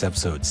to the next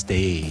episode.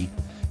 Stay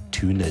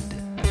tuned.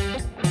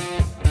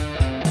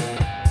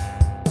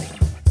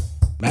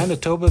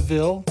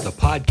 Manitobaville, the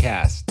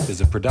podcast, is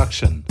a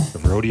production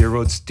of Rodeo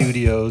Road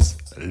Studios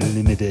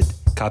Limited.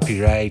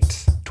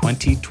 Copyright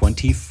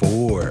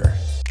 2024.